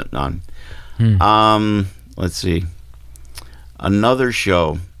done. Let's see. Another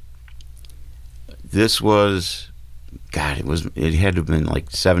show. This was, it had to have been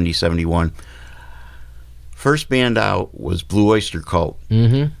like 70, 71. First band out was Blue Oyster Cult.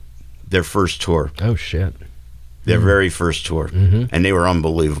 Mm-hmm. Their first tour. Oh, shit. Their very first tour. Mm-hmm. And they were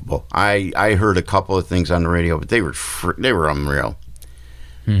unbelievable. I heard a couple of things on the radio, but they were unreal.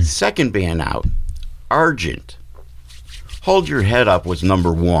 Second band out, Argent. Hold Your Head Up was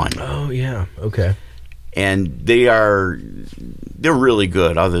number 1. Oh, yeah. Okay. And they're really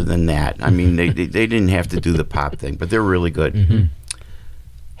good other than that. I mean, they didn't have to do the pop thing, but they're really good. Mm-hmm.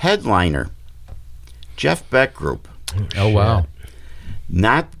 Headliner, Jeff Beck Group. Oh, wow.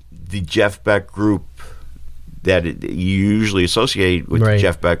 Not the Jeff Beck Group that you usually associate with the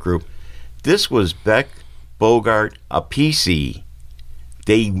Jeff Beck Group. This was Beck, Bogart, a PC.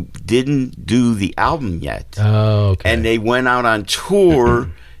 They didn't do the album yet. Oh, okay. And they went out on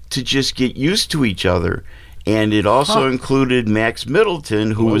tour to just get used to each other. And it also included Max Middleton,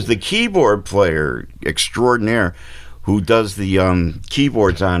 who was the keyboard player extraordinaire, who does the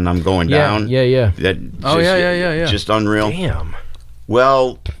keyboards on I'm Going Down. Yeah. Just unreal. Damn.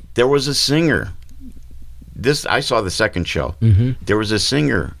 Well, there was a singer. I saw the second show. Mm-hmm. There was a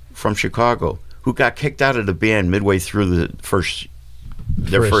singer from Chicago who got kicked out of the band midway through their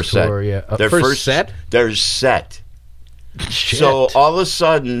first set. Tour, yeah. Their first set? Their set. Shit. So all of a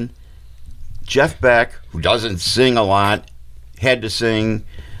sudden, Jeff Beck, who doesn't sing a lot, had to sing,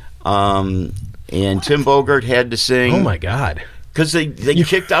 and Tim Bogart had to sing. Oh my God! Because they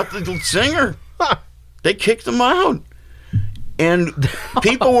kicked out the singer. They kicked him out, and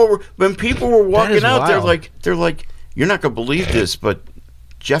when people were walking out, wild. they're like, you're not gonna believe this, but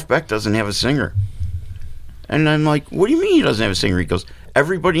Jeff Beck doesn't have a singer. And I'm like, what do you mean he doesn't have a singer? He goes,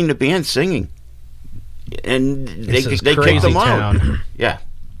 everybody in the band's singing. And they kicked them out. Yeah.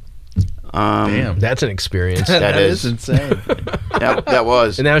 Damn, that's an experience. That is insane. that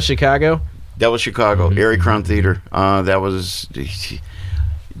was. And that was Chicago? That was Chicago, Erie Crown Theater. That was,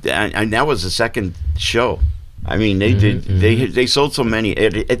 and that was the second show. I mean, they sold so many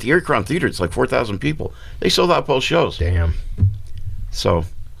at the Erie Crown Theater. It's like 4,000 people. They sold out both shows. Damn. So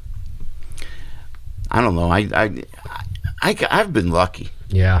I don't know. I've been lucky.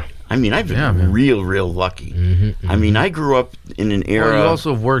 Yeah. I mean, I've been real lucky. I mean, I grew up in an era. Well, you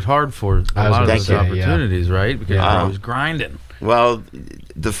also have worked hard for a lot of those opportunities, right? Because I was grinding. Well,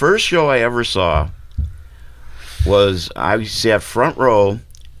 the first show I ever saw was I sat front row,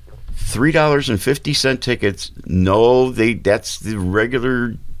 $3.50 tickets. No, that's the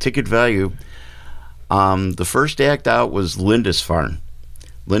regular ticket value. The first act out was Lindisfarne.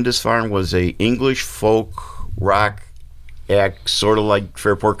 Lindisfarne was a English folk rock act, sort of like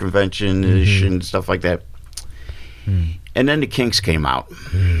Fairport Convention-ish and stuff like that. And then the Kinks came out,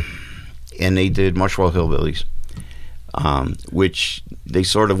 and they did Muswell Hillbillies, which they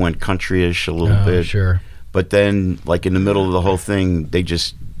sort of went country-ish a little bit. Sure. But then, like in the middle of the whole thing, they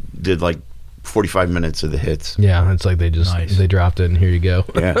just did like 45 minutes of the hits. Yeah, it's like they just they dropped it, and here you go.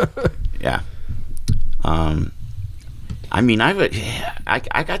 Yeah. I mean, I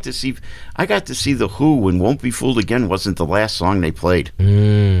got to see the Who when "Won't Be Fooled Again" wasn't the last song they played.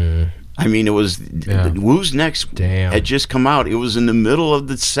 I mean, it was Who's Next had just come out. It was in the middle of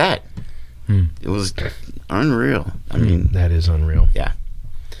the set. It was unreal. I mean, that is unreal. Yeah.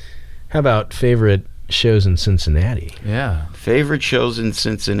 How about favorite shows in Cincinnati? Yeah. Favorite shows in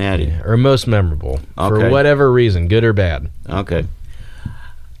Cincinnati, or most memorable for whatever reason, good or bad. Okay.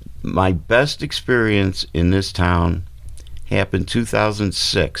 My best experience in this town happened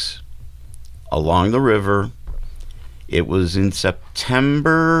 2006 along the river. It was in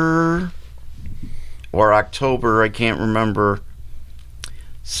September or October, I can't remember.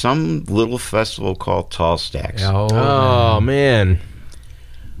 Some little festival called Tall Stacks. Oh man.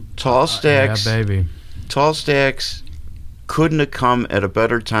 Tall Stacks. Yeah, baby. Tall Stacks couldn't have come at a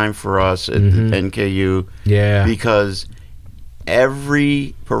better time for us at the NKU. Yeah. Because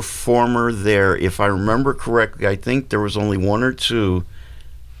every performer there, if I remember correctly, I think there was only one or two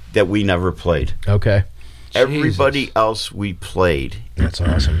that we never played. Okay. Everybody else we played. That's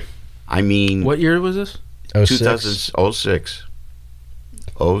awesome. I mean... What year was this? 2006.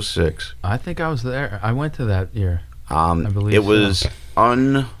 06. I think I was there. I went to that year. I believe it was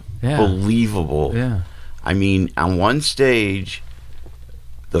unbelievable. Yeah. I mean, on one stage,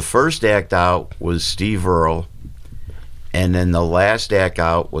 the first act out was Steve Earle, and then the last act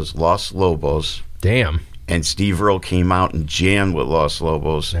out was Los Lobos. Damn. And Steve Earle came out and jammed with Los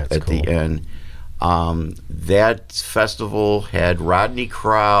Lobos at the end. That festival had Rodney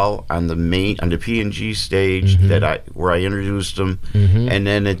Crowell on the P&G stage where I introduced him, and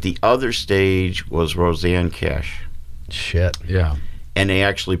then at the other stage was Roseanne Cash. Shit. Yeah. And they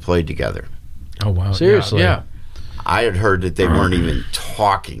actually played together. Oh wow. Seriously? Yeah. I had heard that they weren't even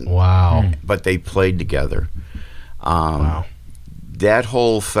talking. Wow. But they played together. Wow. That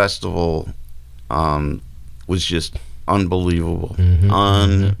whole festival was just unbelievable.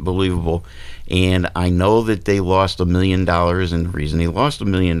 Unbelievable. And I know that they lost $1 million, and the reason they lost $1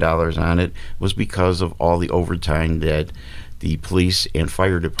 million on it was because of all the overtime that the police and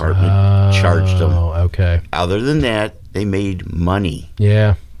fire department charged them. Okay. Other than that, they made money.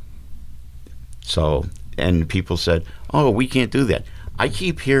 Yeah. So, and people said, "Oh, we can't do that." I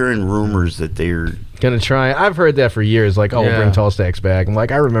keep hearing rumors that they're gonna try. I've heard that for years. Like, we'll bring Tall Stacks back. I'm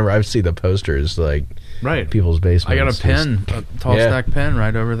like, I remember. I see the posters like people's basements. I got a pen, a Tall Stack pen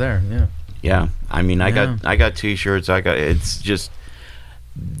right over there. Yeah. Yeah. I mean, I got T-shirts. It's just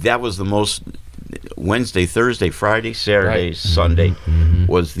that was the most. Wednesday, Thursday, Friday, Saturday, Sunday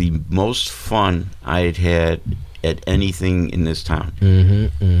was the most fun I had at anything in this town.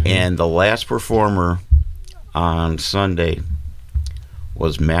 And the last performer on Sunday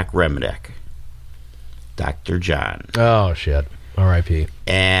was Mac Remedak, Dr. John. Oh, shit. R.I.P.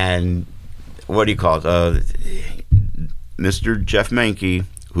 And what do you call it? Mr. Jeff Menke,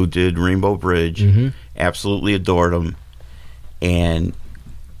 who did Rainbow Bridge, absolutely adored him. And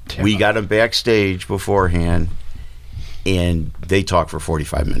we got him backstage beforehand, and they talked for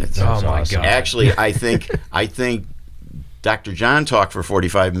 45 minutes. Oh my God! Actually, I think Dr. John talked for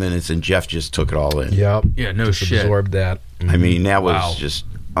 45 minutes, and Jeff just took it all in. Yep. Yeah. No just shit. Absorbed that. I mean, that was just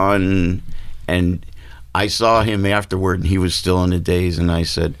and I saw him afterward, and he was still in the daze, and I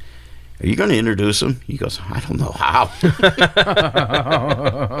said, "Are you going to introduce him?" He goes, "I don't know how."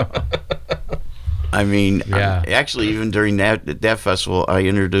 I mean, actually, even during that festival, I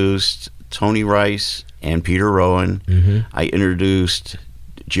introduced Tony Rice and Peter Rowan. I introduced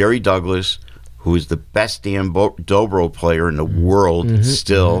Jerry Douglas, who is the best damn dobro player in the world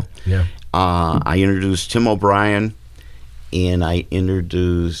still. Yeah. I introduced Tim O'Brien, and I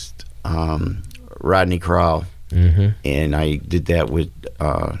introduced Rodney Crowell, and I did that with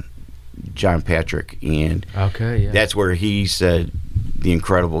John Patrick, and that's where he said the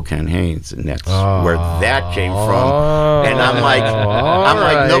incredible Ken Haynes, and that's where that came from. And I'm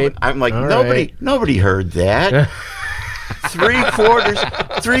like, nobody heard that. Three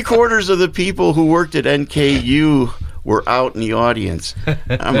quarters of the people who worked at NKU were out in the audience.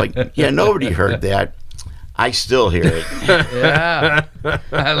 I'm like, yeah, nobody heard that. I still hear it. Yeah,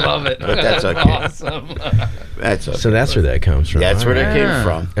 I love it. But that's okay. Awesome. That's okay. So that's where that comes from. That's where that came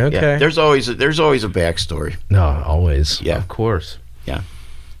from. Okay. Yeah. There's always a backstory. No, always. Yeah, of course. Yeah.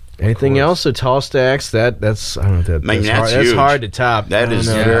 Anything else? So Tall Stacks. That's I don't know. That's hard to top. That is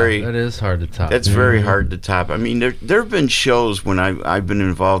very. That is hard to top. That's very hard to top. I mean, there have been shows when I've been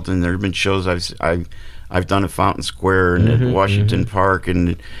involved in. There have been shows I've done at Fountain Square and at Washington Park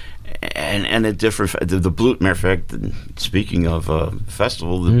and at different the Blues. Matter of fact, speaking of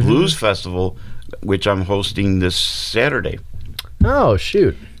festival, the Blues Festival, which I'm hosting this Saturday. Oh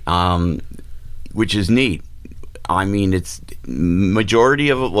shoot! Which is neat. I mean, it's majority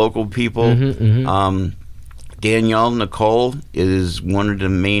of it local people. Danielle Nicole is one of the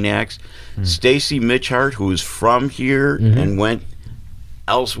main acts. Stacy Mitchhart, who is from here and went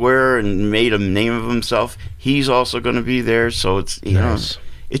elsewhere and made a name of himself, he's also going to be there. So it's nice.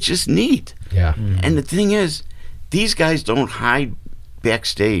 It's just neat. Yeah. And the thing is, these guys don't hide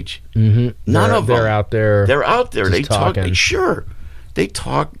backstage. None of them. They're out there. They're out there. They talking. talk. Sure. They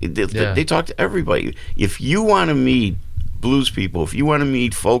talk. They talk to everybody. If you want to meet blues people, if you want to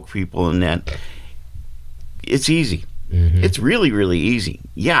meet folk people, and that, it's easy. It's really, really easy.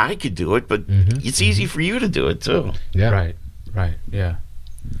 Yeah, I could do it, but it's easy for you to do it too. Yeah. Right. Yeah.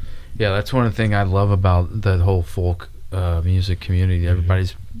 That's one of the things I love about the whole folk music community.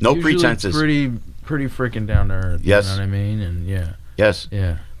 Everybody's no pretenses. Pretty freaking down to earth. Yes. You know what I mean? And yes.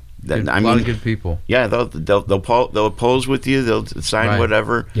 Yeah. A lot of good people. Yeah, they'll pose with you. They'll sign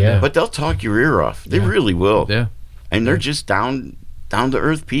whatever. Yeah. But they'll talk your ear off. They really will. Yeah. And they're just down to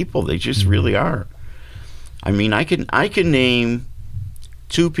earth people. They just really are. I mean, I can name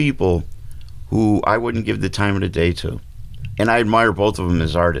two people who I wouldn't give the time of the day to, and I admire both of them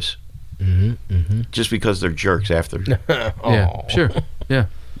as artists. Just because they're jerks after. Yeah. Sure. Yeah.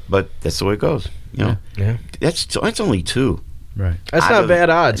 But that's the way it goes. You know. Yeah. That's only two. Right. That's not bad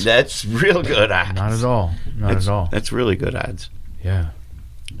odds. That's real good odds. Not at all. Not at all. That's really good odds. Yeah.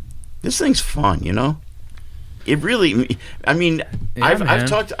 This thing's fun, you know. It really. I mean, I've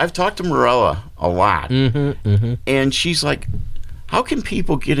talked to Morella a lot, and she's like, "How can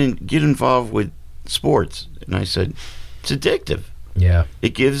people get involved with sports?" And I said, "It's addictive. Yeah.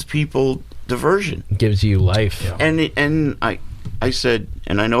 It gives people diversion. It gives you life." Yeah. And I said,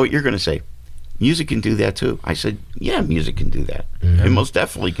 and I know what you're going to say. Music can do that too. I said, yeah, music can do that. It most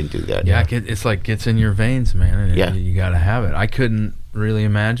definitely can do that. Yeah, it's like gets in your veins, man. And you got to have it. I couldn't really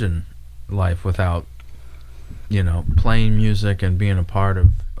imagine life without, playing music and being a part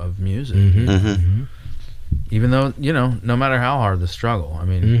of music. Even though, no matter how hard the struggle, I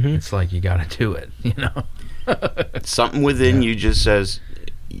mean, it's like you got to do it, Something within you just says,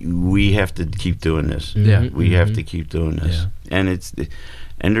 we have to keep doing this. Yeah. We have to keep doing this. Yeah.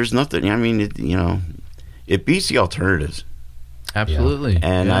 And there's nothing, I mean, it beats the alternatives. Absolutely.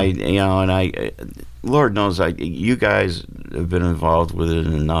 And I Lord knows, you guys have been involved with it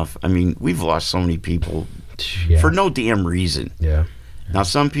enough. I mean, we've lost so many people for no damn reason. Yeah. Now,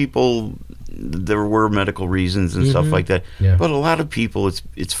 some people, there were medical reasons and stuff like that. Yeah. But a lot of people,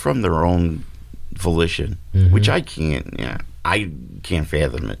 it's from their own volition, which I can't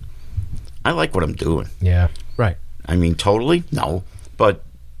fathom it. I like what I'm doing. Yeah. Right. I mean, totally? No. But,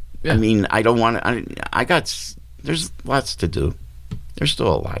 I mean, I don't want to, there's lots to do. There's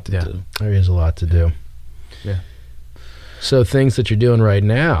still a lot to do. There is a lot to do. Yeah. So things that you're doing right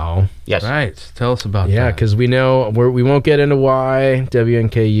now. Yes. Right. Tell us about that. Yeah, because we know we won't get into why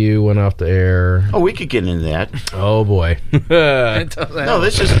WNKU went off the air. Oh, we could get into that. Oh boy. No,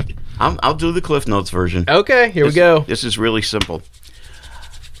 this is. I'll do the Cliff Notes version. Okay, here we go. This is really simple.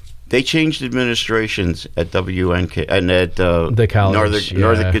 They changed administrations at WNK and at the college,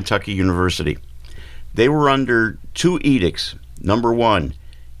 Northern Kentucky University. They were under two edicts. Number one,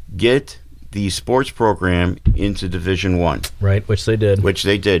 get the sports program into Division I. Right, which they did.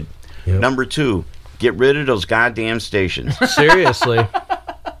 Yep. Number two, get rid of those goddamn stations. Seriously.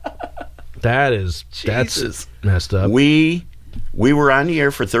 That's messed up. We were on the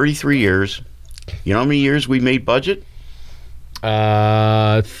air for 33 years. You know how many years we made budget?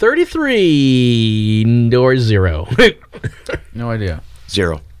 33 or 0. No idea.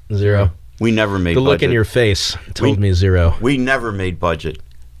 0. We never made budget. The look in your face told me 0. We never made budget.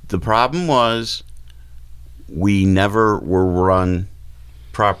 The problem was we never were run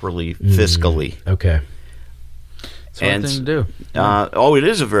properly fiscally. Okay. It's a hard thing to do. It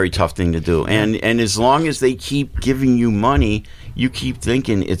is a very tough thing to do. And as long as they keep giving you money, you keep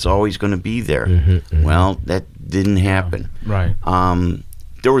thinking it's always going to be there. Well, that didn't happen. Right.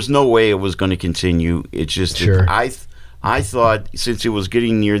 There was no way it was going to continue. It's just that I thought since it was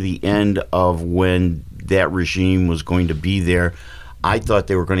getting near the end of when that regime was going to be there, I thought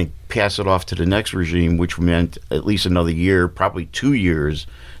they were going to pass it off to the next regime, which meant at least another year, probably 2 years,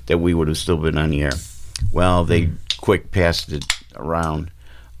 that we would have still been on the air. Well, they quick passed it around.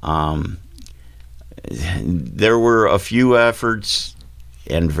 There were a few efforts,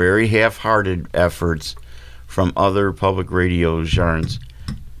 and very half-hearted efforts, from other public radio genres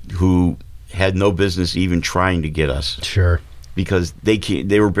who had no business even trying to get us. Sure. Because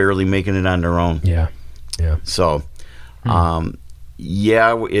they were barely making it on their own. Yeah. So,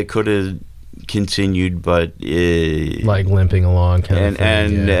 it could have continued, but like limping along kind of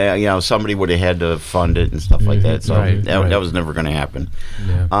thing. And somebody would have had to fund it and stuff like that. So that was never going to happen.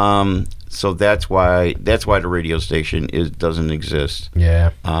 Yeah. So that's why the radio station doesn't exist.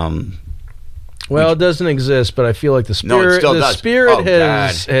 Yeah. Well, it doesn't exist, but I feel like the spirit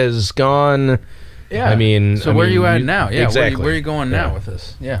has gone. Yeah. I mean, where are you at now? Yeah. Exactly. Where are you going now with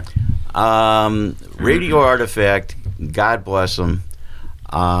this? Yeah. Radio Artifact, God bless them,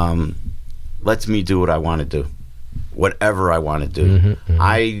 lets me do what I want to do, whatever I want to do.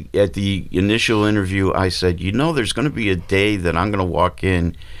 At the initial interview, I said, there's going to be a day that I'm going to walk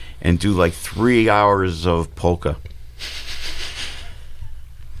in and do like 3 hours of polka.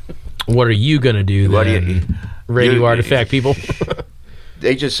 What are you going to do then? Radio Artifact people?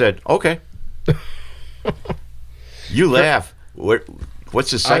 They just said, okay. You laugh. What's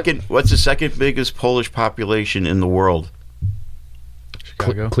the second biggest Polish population in the world?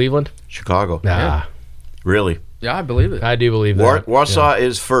 Chicago. Cleveland? Chicago. Yeah. Really? Yeah, I believe it. I do believe that. Warsaw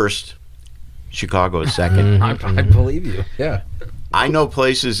is first. Chicago is second. I believe you. Yeah. I know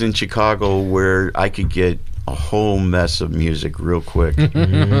places in Chicago where I could get a whole mess of music real quick,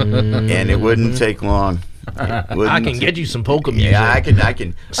 and it wouldn't take long. I can get you some polka music. Yeah, I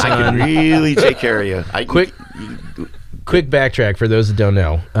can really take care of you. Quick backtrack for those that don't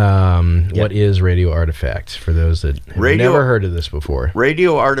know. What is Radio Artifact for those that have never heard of this before?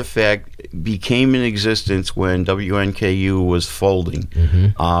 Radio Artifact became in existence when WNKU was folding.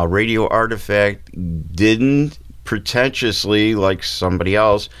 Radio Artifact didn't pretentiously, like somebody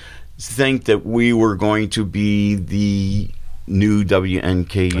else, think that we were going to be the new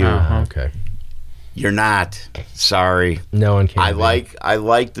WNKU. Okay. You're not. Sorry. No one can. I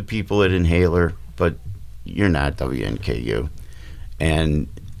like the people at Inhaler, but you're not WNKU. And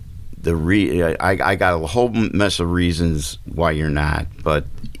I got a whole mess of reasons why you're not, but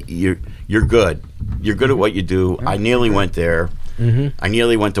you're good. You're good at what you do. I nearly went there. I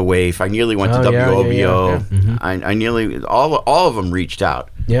nearly went to WAIF. I nearly went to WOBO. I nearly all of them reached out.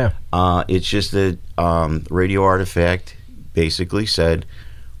 Yeah. It's just that Radio Artifact basically said,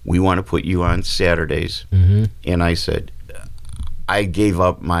 we want to put you on Saturdays. And I said, I gave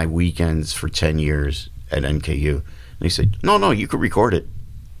up my weekends for 10 years at NKU. And they said, no, you could record it.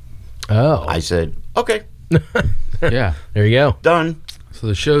 Oh. I said, okay. Yeah. There you go. Done. So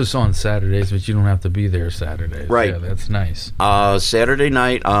the show's on Saturdays, but you don't have to be there Saturdays. Right. Yeah, that's nice. Saturday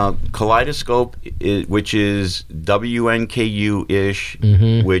night, Kaleidoscope, which is WNKU-ish,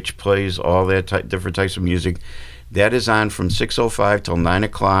 which plays all that different types of music. That is on from 6:05 till 9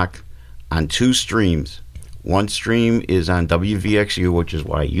 o'clock on 2 streams. One stream is on WVXU, which is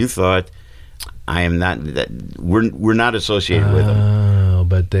why you thought I am not. We're not associated with them. Oh,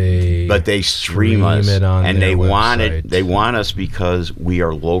 but they stream us, it on and their website. They They want us because we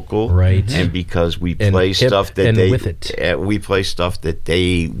are local, right? And because we play stuff that we play stuff that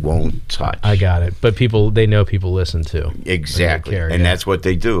they won't touch. I got it. But they know people listen to exactly, and that's what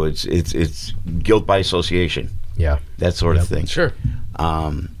they do. It's guilt by association. Yeah, that sort of thing. Sure.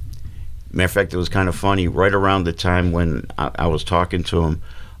 Matter of fact, it was kind of funny. Right around the time when I was talking to him,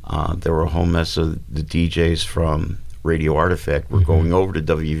 there were a whole mess of the DJs from Radio Artifact were going over to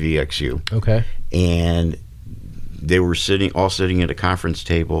WVXU. Okay. And they were sitting at a conference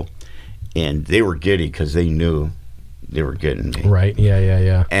table, and they were giddy because they knew they were getting me. Right.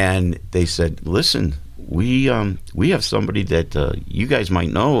 Yeah. And they said, "Listen, we have somebody that you guys might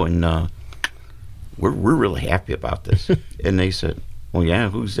know, and we're really happy about this." And they said, "Well, yeah,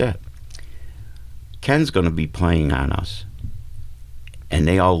 who's that?" Ken's going to be playing on us. And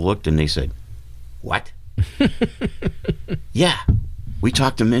they all looked and they said, "What?" "Yeah, we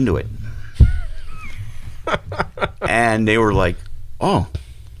talked them into it." And they were like, "Oh."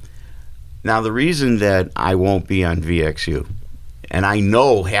 Now, the reason that I won't be on VXU, and I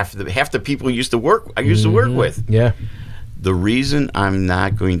know half the people I used to work with. Yeah. The reason I'm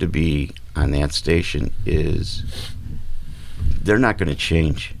not going to be on that station is they're not going to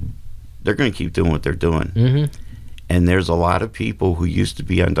change. They're going to keep doing what they're doing. Mm-hmm. And there's a lot of people who used to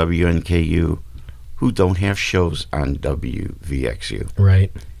be on WNKU who don't have shows on WVXU.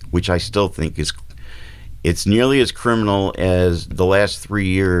 Right. Which I still think it's nearly as criminal as the last 3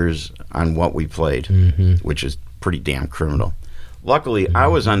 years on what we played, which is pretty damn criminal. Luckily, I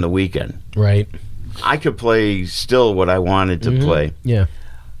was on the weekend. Right. I could play still what I wanted to play. Yeah.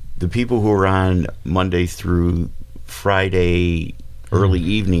 The people who were on Monday through Friday early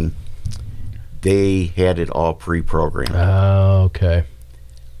evening, they had it all pre-programmed. Oh, okay.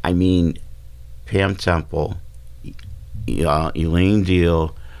 I mean, Pam Temple, Elaine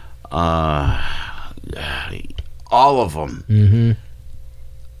Deal, all of them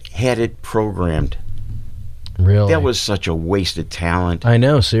had it programmed. Really? That was such a wasted talent. I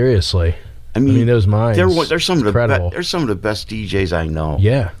know, seriously. I mean those minds. They're some of the best DJs I know.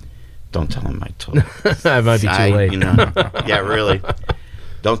 Yeah. Don't tell them I told you. I might be too late. Yeah, really.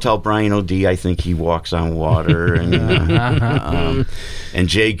 Don't tell Brian O'D I think he walks on water. And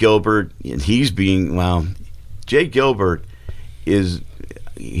Jay Gilbert, Jay Gilbert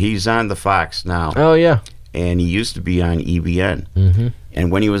he's on the Fox now. Oh, yeah. And he used to be on EBN. Mm-hmm.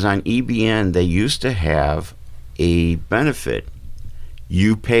 And when he was on EBN, they used to have a benefit.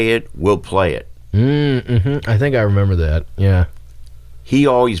 You pay it, we'll play it. Mm-hmm. I think I remember that. Yeah. He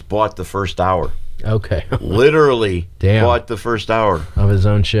always bought the first hour. Okay. Literally bought the first hour of his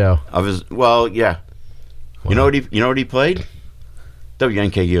own show. Yeah. Wow. You know what he played?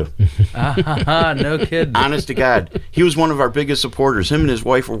 WNKU. No kidding. Honest to God, he was one of our biggest supporters. Him and his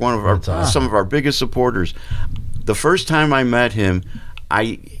wife were some of our biggest supporters. The first time I met him,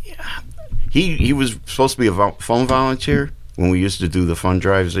 he was supposed to be a phone volunteer when we used to do the fund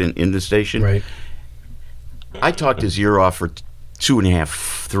drives in the station. Right. I talked his ear off for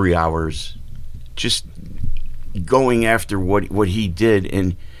 2.5, 3 hours, just going after what he did,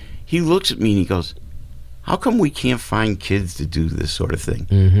 and he looks at me and he goes, "How come we can't find kids to do this sort of thing?"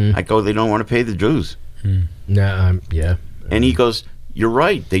 Mm-hmm. I go, "They don't want to pay the dues." Yeah. And he goes, "You're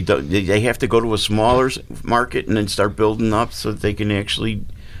right. They don't. They have to go to a smaller market and then start building up so that they can actually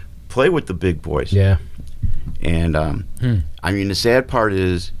play with the big boys." Yeah. And I mean, the sad part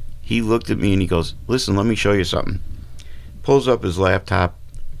is he looked at me and he goes, "Listen, let me show you something." Pulls up his laptop,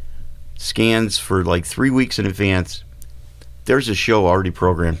 scans for like 3 weeks in advance. There's a show already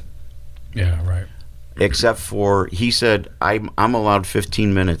programmed. Yeah, right. Except for, he said, I'm allowed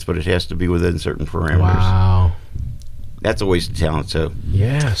 15 minutes, but it has to be within certain parameters. Wow. That's a waste of talent, too.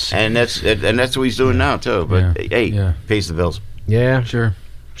 Yes. And that's what he's doing now, too. But, pays the bills. Yeah. Sure.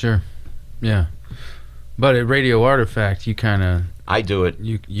 Yeah. But at Radio Artifact, you kind of... I do it.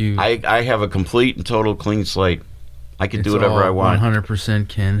 I have a complete and total clean slate. I can do whatever I want. 100%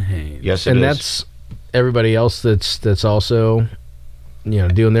 Ken Haynes. Yes, it is. And that's everybody else that's also...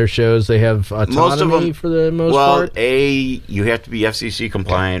 doing their shows, they have autonomy for the most part? Well, A, you have to be FCC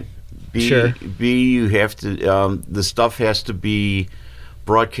compliant. B, sure. B, you have to, the stuff has to be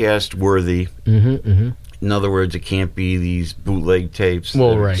broadcast worthy. In other words, it can't be these bootleg tapes.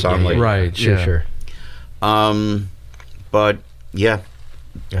 Well, right. Sure. But, yeah.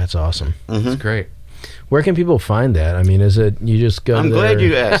 That's awesome. Mm-hmm. That's great. Where can people find that? I mean, is it, you just go I'm glad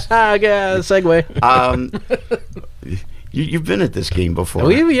you asked. Yeah, segue. You've been at this game before.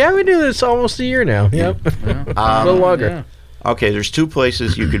 We do this almost a year now. Yep. A little longer. Yeah. Okay, there's 2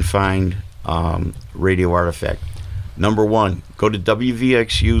 places you can find Radio Artifact. Number 1, go to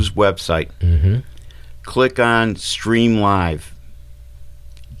WVXU's website. Mm-hmm. Click on Stream Live.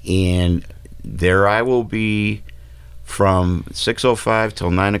 And there I will be from 6:05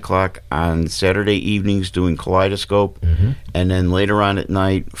 till 9 o'clock on Saturday evenings doing Kaleidoscope. Mm-hmm. And then later on at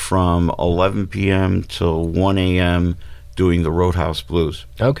night from 11 p.m. till 1 a.m. doing the Roadhouse Blues.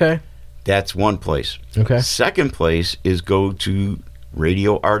 Okay. That's one place. Okay. Second place is go to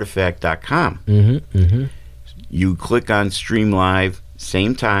radioartifact.com. Mm-hmm. You click on Stream Live,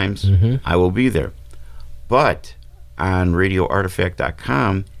 same times, I will be there. But on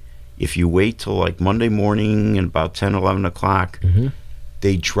radioartifact.com, if you wait till like Monday morning and about 10, 11 o'clock,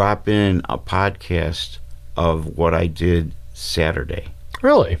 they drop in a podcast of what I did Saturday.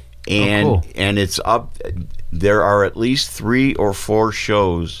 Really? And cool. And it's up. There are at least 3 or 4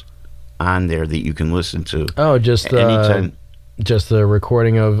 shows on there that you can listen to. Oh, just anytime. Just the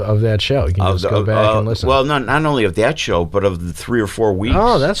recording of that show. You can just go back and listen. Well, not only of that show, but of the 3 or 4 weeks.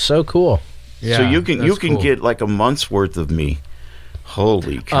 Oh, that's so cool. Yeah, so you can get like a month's worth of me.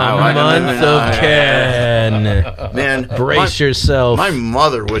 Holy cow. A month of Ken. Man, brace yourself. My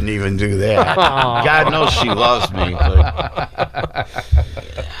mother wouldn't even do that. God knows she loves me. But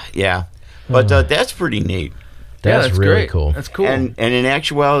yeah. But that's pretty neat. That's really great. Cool. That's cool. And in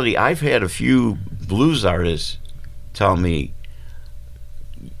actuality, I've had a few blues artists tell me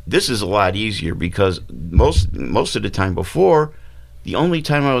this is a lot easier because most of the time before, the only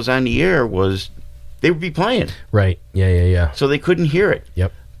time I was on the air was they would be playing. Right. Yeah. So they couldn't hear it.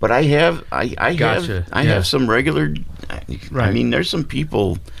 Yep. But I have have some regular. Right. I mean, there's some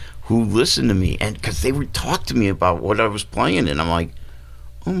people who listen to me and because they would talk to me about what I was playing, and I'm like,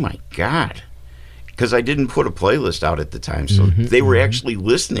 oh my God, because I didn't put a playlist out at the time, so they were actually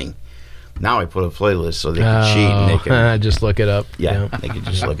listening. Now I put a playlist so they can cheat and they can just look it up. Yeah, they can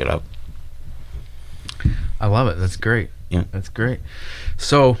just look it up. I love it. That's great. Yeah, that's great.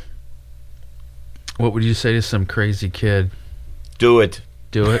 So, what would you say to some crazy kid? Do it.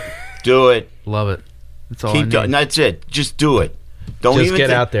 Do it. Do it. Love it. That's all. Keep doing. That's it. Just do it. Don't just even get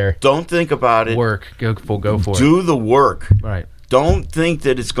out there. Don't think about it. Work. Go for it. Do the work. Right. Don't think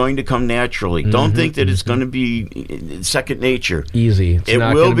that it's going to come naturally. Don't think that it's going to be second nature. Easy. It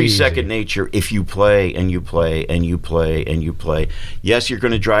will be second nature if you play and you play and you play and you play. Yes, you're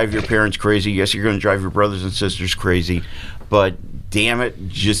going to drive your parents crazy. Yes, you're going to drive your brothers and sisters crazy. But damn it,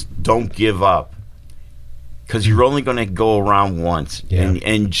 just don't give up. Because you're only going to go around once. Yeah.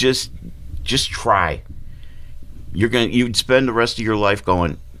 And just try. You'd spend the rest of your life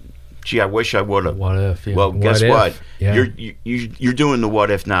going, gee, I wish I would have. What if? Yeah. Well, guess what? Yeah. You're doing the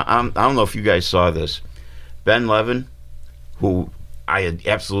what if now. I don't know if you guys saw this. Ben Levin, who I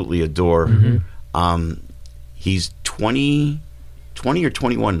absolutely adore. He's 20 or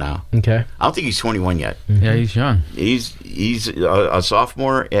 21 now. Okay. I don't think he's 21 yet. Yeah, he's young. He's a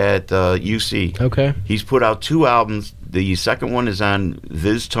sophomore at UC. Okay. He's put out 2 albums. The second one is on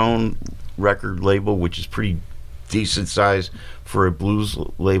VizTone record label, which is pretty decent size for a blues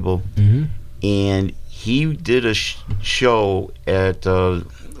label. And he did a show at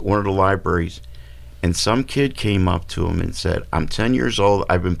one of the libraries, and some kid came up to him and said, I'm 10 years old,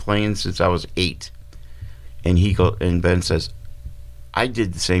 I've been playing since I was 8. And Ben says, I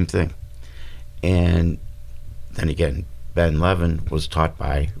did the same thing. And then again, Ben Levin was taught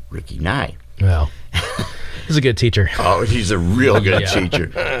by Ricky Nye. Well, he's a good teacher. Oh, he's a real good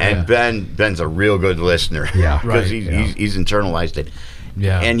teacher. And Ben's a real good listener. Yeah. Because he's internalized it.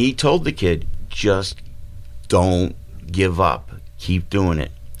 Yeah. And he told the kid, just don't give up. Keep doing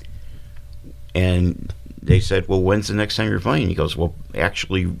it. And they said, well, when's the next time you're playing? He goes, well,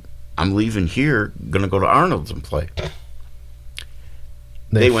 actually, I'm leaving here, going to go to Arnold's and play.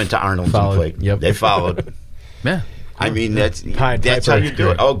 They went to Arnold's and played. Yep. They followed. Yeah. I mean, that's Piper, how you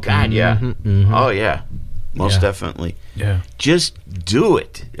do it. Oh, God, yeah. Oh, yeah. Most definitely. Yeah. Just do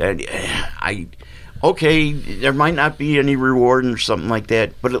it. And okay, there might not be any reward or something like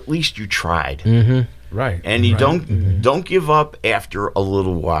that, but at least you tried. Right. And you don't give up after a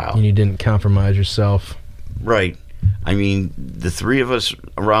little while. And you didn't compromise yourself. Right. I mean, the 3 of us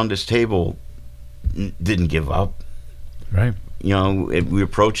around this table didn't give up. Right. You know, we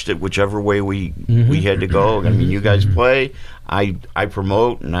approached it whichever way we had to go. I mean, you guys play, I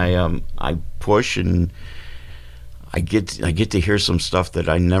promote, and I push, and I get to hear some stuff that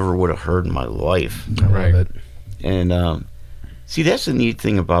I never would have heard in my life. I love it. And see, that's the neat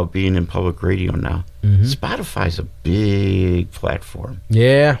thing about being in public radio now. Spotify's a big platform.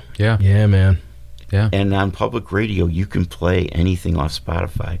 Yeah, man. Yeah. And on public radio, you can play anything off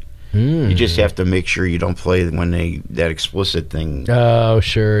Spotify. You just have to make sure you don't play when that explicit thing. Oh,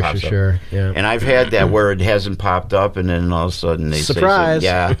 sure. Yeah. And I've had that where it hasn't popped up, and then all of a sudden they surprise.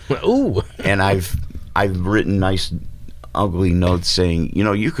 Say, Ooh. And I've written nice, ugly notes saying,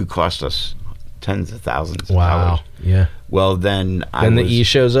 you could cost us tens of thousands of dollars. Yeah. Well, then the E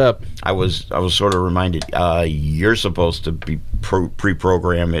shows up. I was sort of reminded, you're supposed to be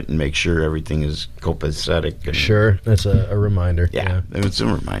pre-program it and make sure everything is copacetic. And, sure, that's a reminder. Yeah, it's a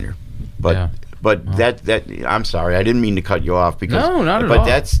reminder. But that I'm sorry, I didn't mean to cut you off because no, not at all. But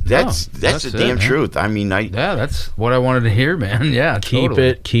that's the damn truth. I mean, that's what I wanted to hear, man. Yeah,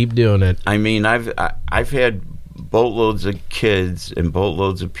 keep doing it. I mean, I've had boatloads of kids and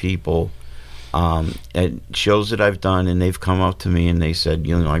boatloads of people at shows that I've done, and they've come up to me and they said,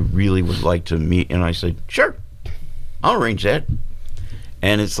 I really would like to meet, and I said, sure, I'll arrange that.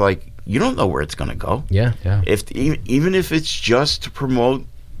 And it's like, you don't know where it's going to go. Yeah. Even if it's just to promote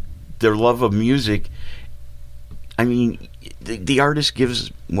their love of music, I mean, the artist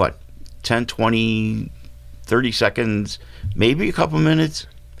gives, 10, 20, 30 seconds, maybe a couple minutes.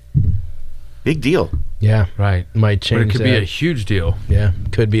 Big deal. Yeah, right. Might change. But it could be a huge deal. Yeah,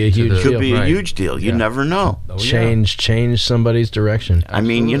 could be a huge deal. Could be a huge deal. You never know. Change somebody's direction. I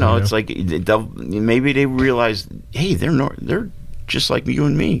mean, it's like maybe they realize, hey, they're just like you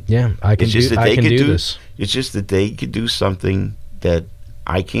and me. Yeah, I can do this. It's just that they could do something that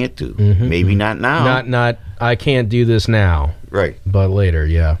I can't do. Maybe not now. Not. I can't do this now. Right. But later,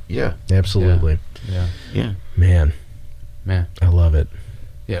 yeah. Yeah. Absolutely. Yeah. Man, I love it.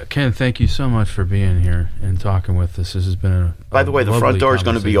 Yeah, Ken, thank you so much for being here and talking with us. This has been By the way, the front door is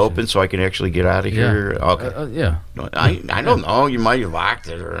going to be open so I can actually get out of here. Okay. Yeah. I don't know. You might have locked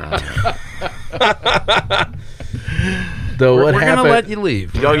it. Though we're going to let you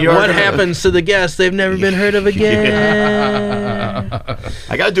leave. What happens to the guests? They've never been heard of again.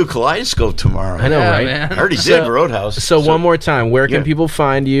 I got to do Kaleidoscope tomorrow. I know, right? Man. I already did Roadhouse. So one more time, where can people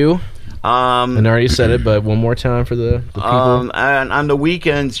find you? And I already said it, but one more time for the people. And on the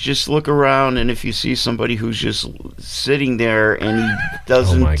weekends, just look around, and if you see somebody who's just sitting there and he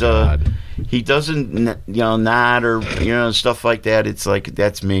doesn't, he doesn't, nod or stuff like that, it's like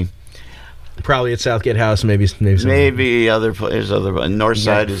that's me. Probably at Southgate House, maybe other places. North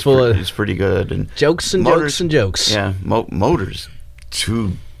Side is pretty good, and jokes. Yeah, Motors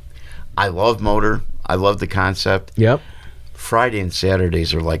too. I love Motor. I love the concept. Yep. Friday and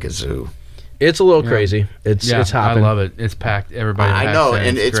Saturdays are like a zoo. It's a little crazy. It's hopping. I love it. It's packed. Everybody. I know,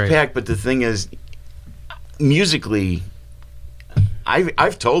 and it's packed. But the thing is, musically,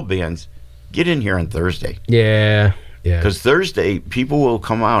 I've told bands, get in here on Thursday. Yeah. Because Thursday, people will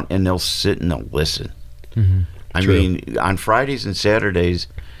come out and they'll sit and they'll listen. I mean, on Fridays and Saturdays,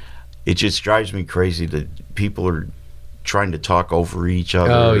 it just drives me crazy that people are trying to talk over each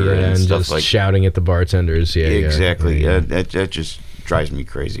other and stuff just like shouting at the bartenders. Yeah, exactly. That just drives me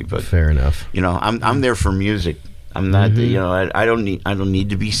crazy. But fair enough. I'm there for music. I'm not. I don't need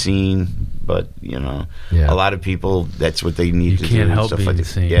to be seen. But a lot of people, that's what they need to do. You can't help being like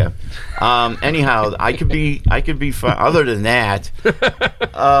seen. Yeah. Anyhow, I could be found. Other than that,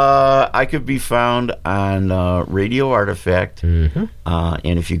 I could be found on Radio Artifact. And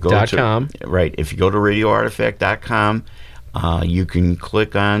if you go if you go to RadioArtifact.com, you can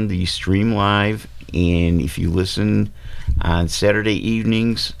click on the stream live, and if you listen on Saturday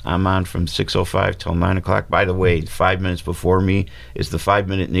evenings, I'm on from 6:05 till 9 o'clock. By the way, 5 minutes before me is the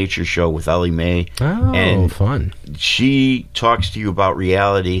 5-Minute Nature Show with Ellie Mae. Oh, and fun. She talks to you about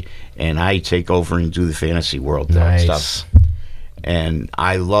reality, and I take over and do the fantasy world stuff. And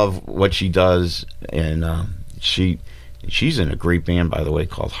I love what she does, and she's in a great band, by the way,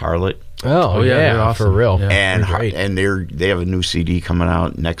 called Harlot. Oh yeah, awesome. For real. Yeah, and they have a new CD coming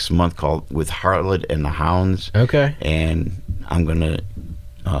out next month called With Harlot and the Hounds. Okay. And I'm gonna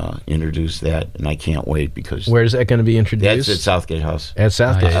introduce that, and I can't wait because where's that going to be introduced? That's at Southgate House. At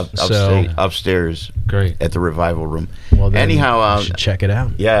Southgate, upstairs. Great. At the Revival Room. Well, then anyhow, you should check it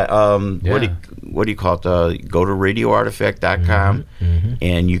out. Yeah. What do you call it? Go to RadioArtifact.com,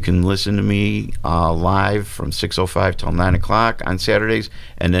 and you can listen to me live from 6:05 till 9 o'clock on Saturdays,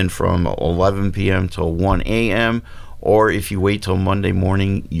 and then from 11 p.m. till 1 a.m. Or if you wait till Monday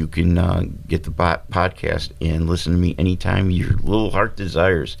morning, you can get the podcast and listen to me anytime your little heart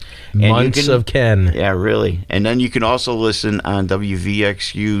desires. And Months of Ken. Yeah, really. And then you can also listen on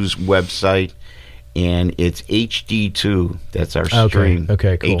WVXU's website, and it's HD2. That's our stream.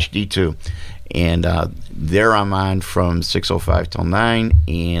 Okay, cool. HD2. And there I'm on from 6:05 till 9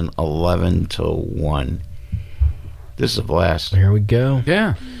 and 11 till 1. This is a blast. There we go.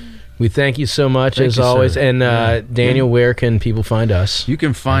 Yeah. We thank you so much, as always. Sir. And Daniel, where can people find us? You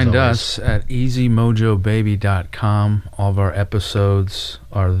can find us at easymojobaby.com. All of our episodes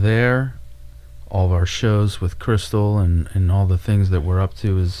are there. All of our shows with Crystal and all the things that we're up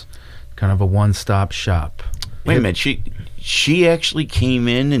to is kind of a one-stop shop. Wait a minute. She actually came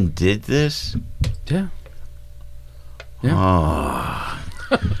in and did this? Yeah. Oh.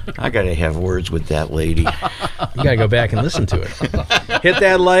 I got to have words with that lady. You got to go back and listen to it. Hit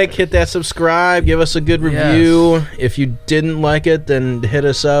that like, hit that subscribe, give us a good review. Yes. If you didn't like it, then hit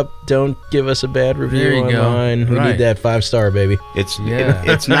us up. Don't give us a bad review online. We need that 5-star, baby. It's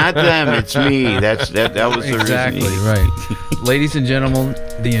not them, it's me. That was the reason. Exactly, right. Ladies and gentlemen,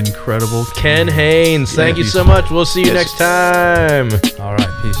 the incredible Ken Haynes. Thank you so much. We'll see you next time. All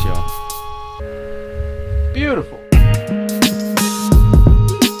right, peace, y'all.